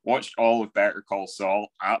 watched all of Better Call Saul,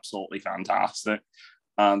 absolutely fantastic.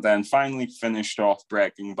 And then finally finished off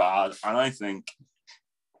Breaking Bad. And I think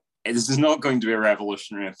this is not going to be a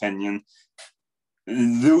revolutionary opinion.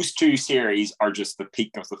 Those 2 series are just the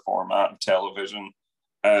peak of the format of television.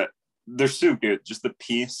 They're so good. Just the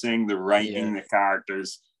pacing, the writing, the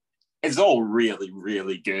characters. It's all really,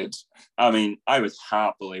 really good. I mean, I would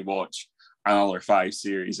happily watch another 5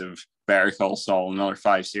 series of Better Call Saul, another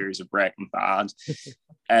 5 series of Breaking Bad.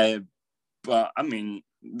 But I mean,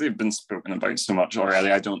 they've been spoken about so much already.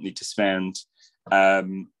 I don't need to spend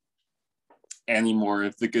any more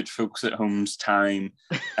of the good folks at home's time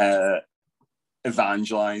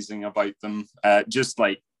evangelizing about them. Just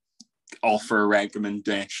like offer a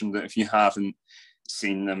recommendation that if you haven't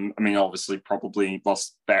seen them, I mean, obviously, probably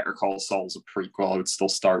whilst Better Call Saul's a prequel, I would still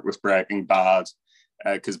start with Breaking Bad,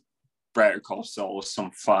 because Better Call Saul has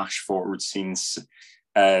some flash forward scenes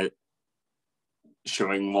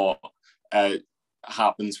showing what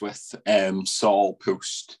happens with Saul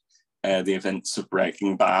post the events of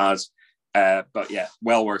Breaking Bad. But yeah,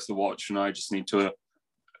 well worth the watch. And I just need to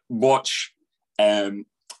watch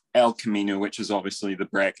El Camino, which is obviously the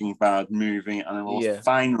Breaking Bad movie, and I will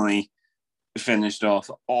finally finished off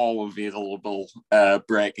all available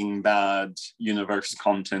Breaking Bad universe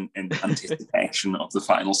content in anticipation of the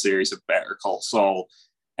final series of Better Call Saul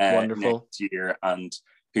next year. And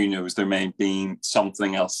who knows, there may be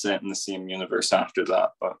something else set in the same universe after that,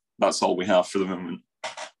 but that's all we have for the moment.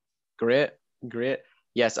 Great.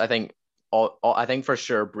 Yes, I think for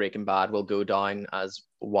sure Breaking Bad will go down as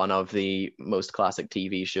one of the most classic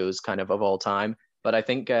TV shows kind of all time. But I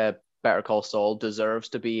think Better Call Saul deserves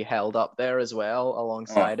to be held up there as well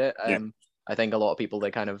alongside it. I think a lot of people, they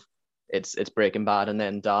kind of, it's Breaking Bad and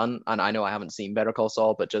then done. And I know I haven't seen Better Call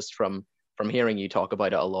Saul, but just from hearing you talk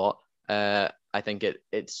about it a lot, I think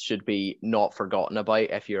it should be not forgotten about.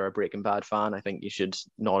 If you're a Breaking Bad fan, I think you should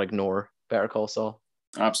not ignore Better Call Saul.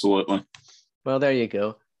 Absolutely. Well, there you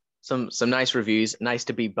go. Some nice reviews. Nice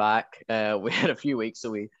to be back. We had a few weeks, so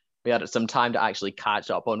we had some time to actually catch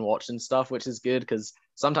up on watching stuff, which is good, because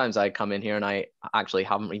sometimes I come in here and I actually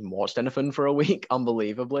haven't even watched anything for a week,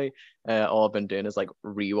 unbelievably. All I've been doing is like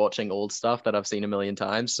rewatching old stuff that I've seen a million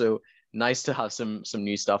times. So nice to have some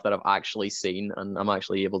new stuff that I've actually seen and I'm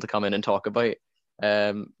actually able to come in and talk about.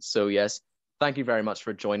 So yes, thank you very much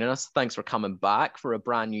for joining us. Thanks for coming back for a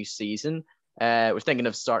brand new season. We're thinking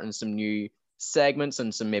of starting some new segments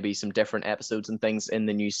and maybe some different episodes and things in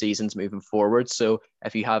the new seasons moving forward. So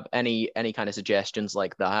if you have any kind of suggestions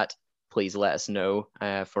like that, please let us know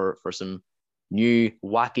for some new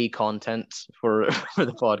wacky content for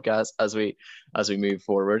the podcast as we move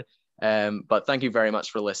forward. But thank you very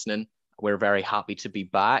much for listening. We're very happy to be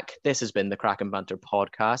back. This has been the Craic and Banter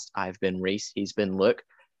podcast. I've been Reese. He's been Luke.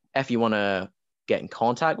 If you want to get in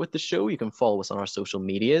contact with the show, you can follow us on our social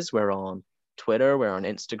medias. We're on Twitter. We're on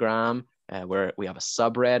Instagram. We have a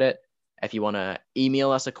subreddit. If you want to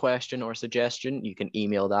email us a question or suggestion, you can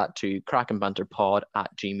email that to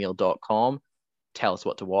craic-and-banterpod@gmail.com. Tell us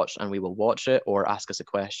what to watch and we will watch it, or ask us a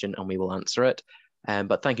question and we will answer it.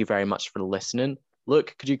 But thank you very much for listening.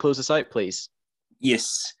 Luke, could you close us out, please?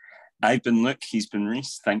 Yes. I've been Luke. He's been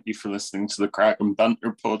Reese. Thank you for listening to the Craic and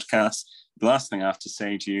Banter podcast. The last thing I have to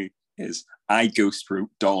say to you is I ghost wrote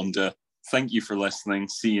Donda. Thank you for listening.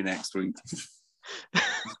 See you next week.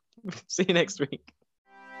 See you next week.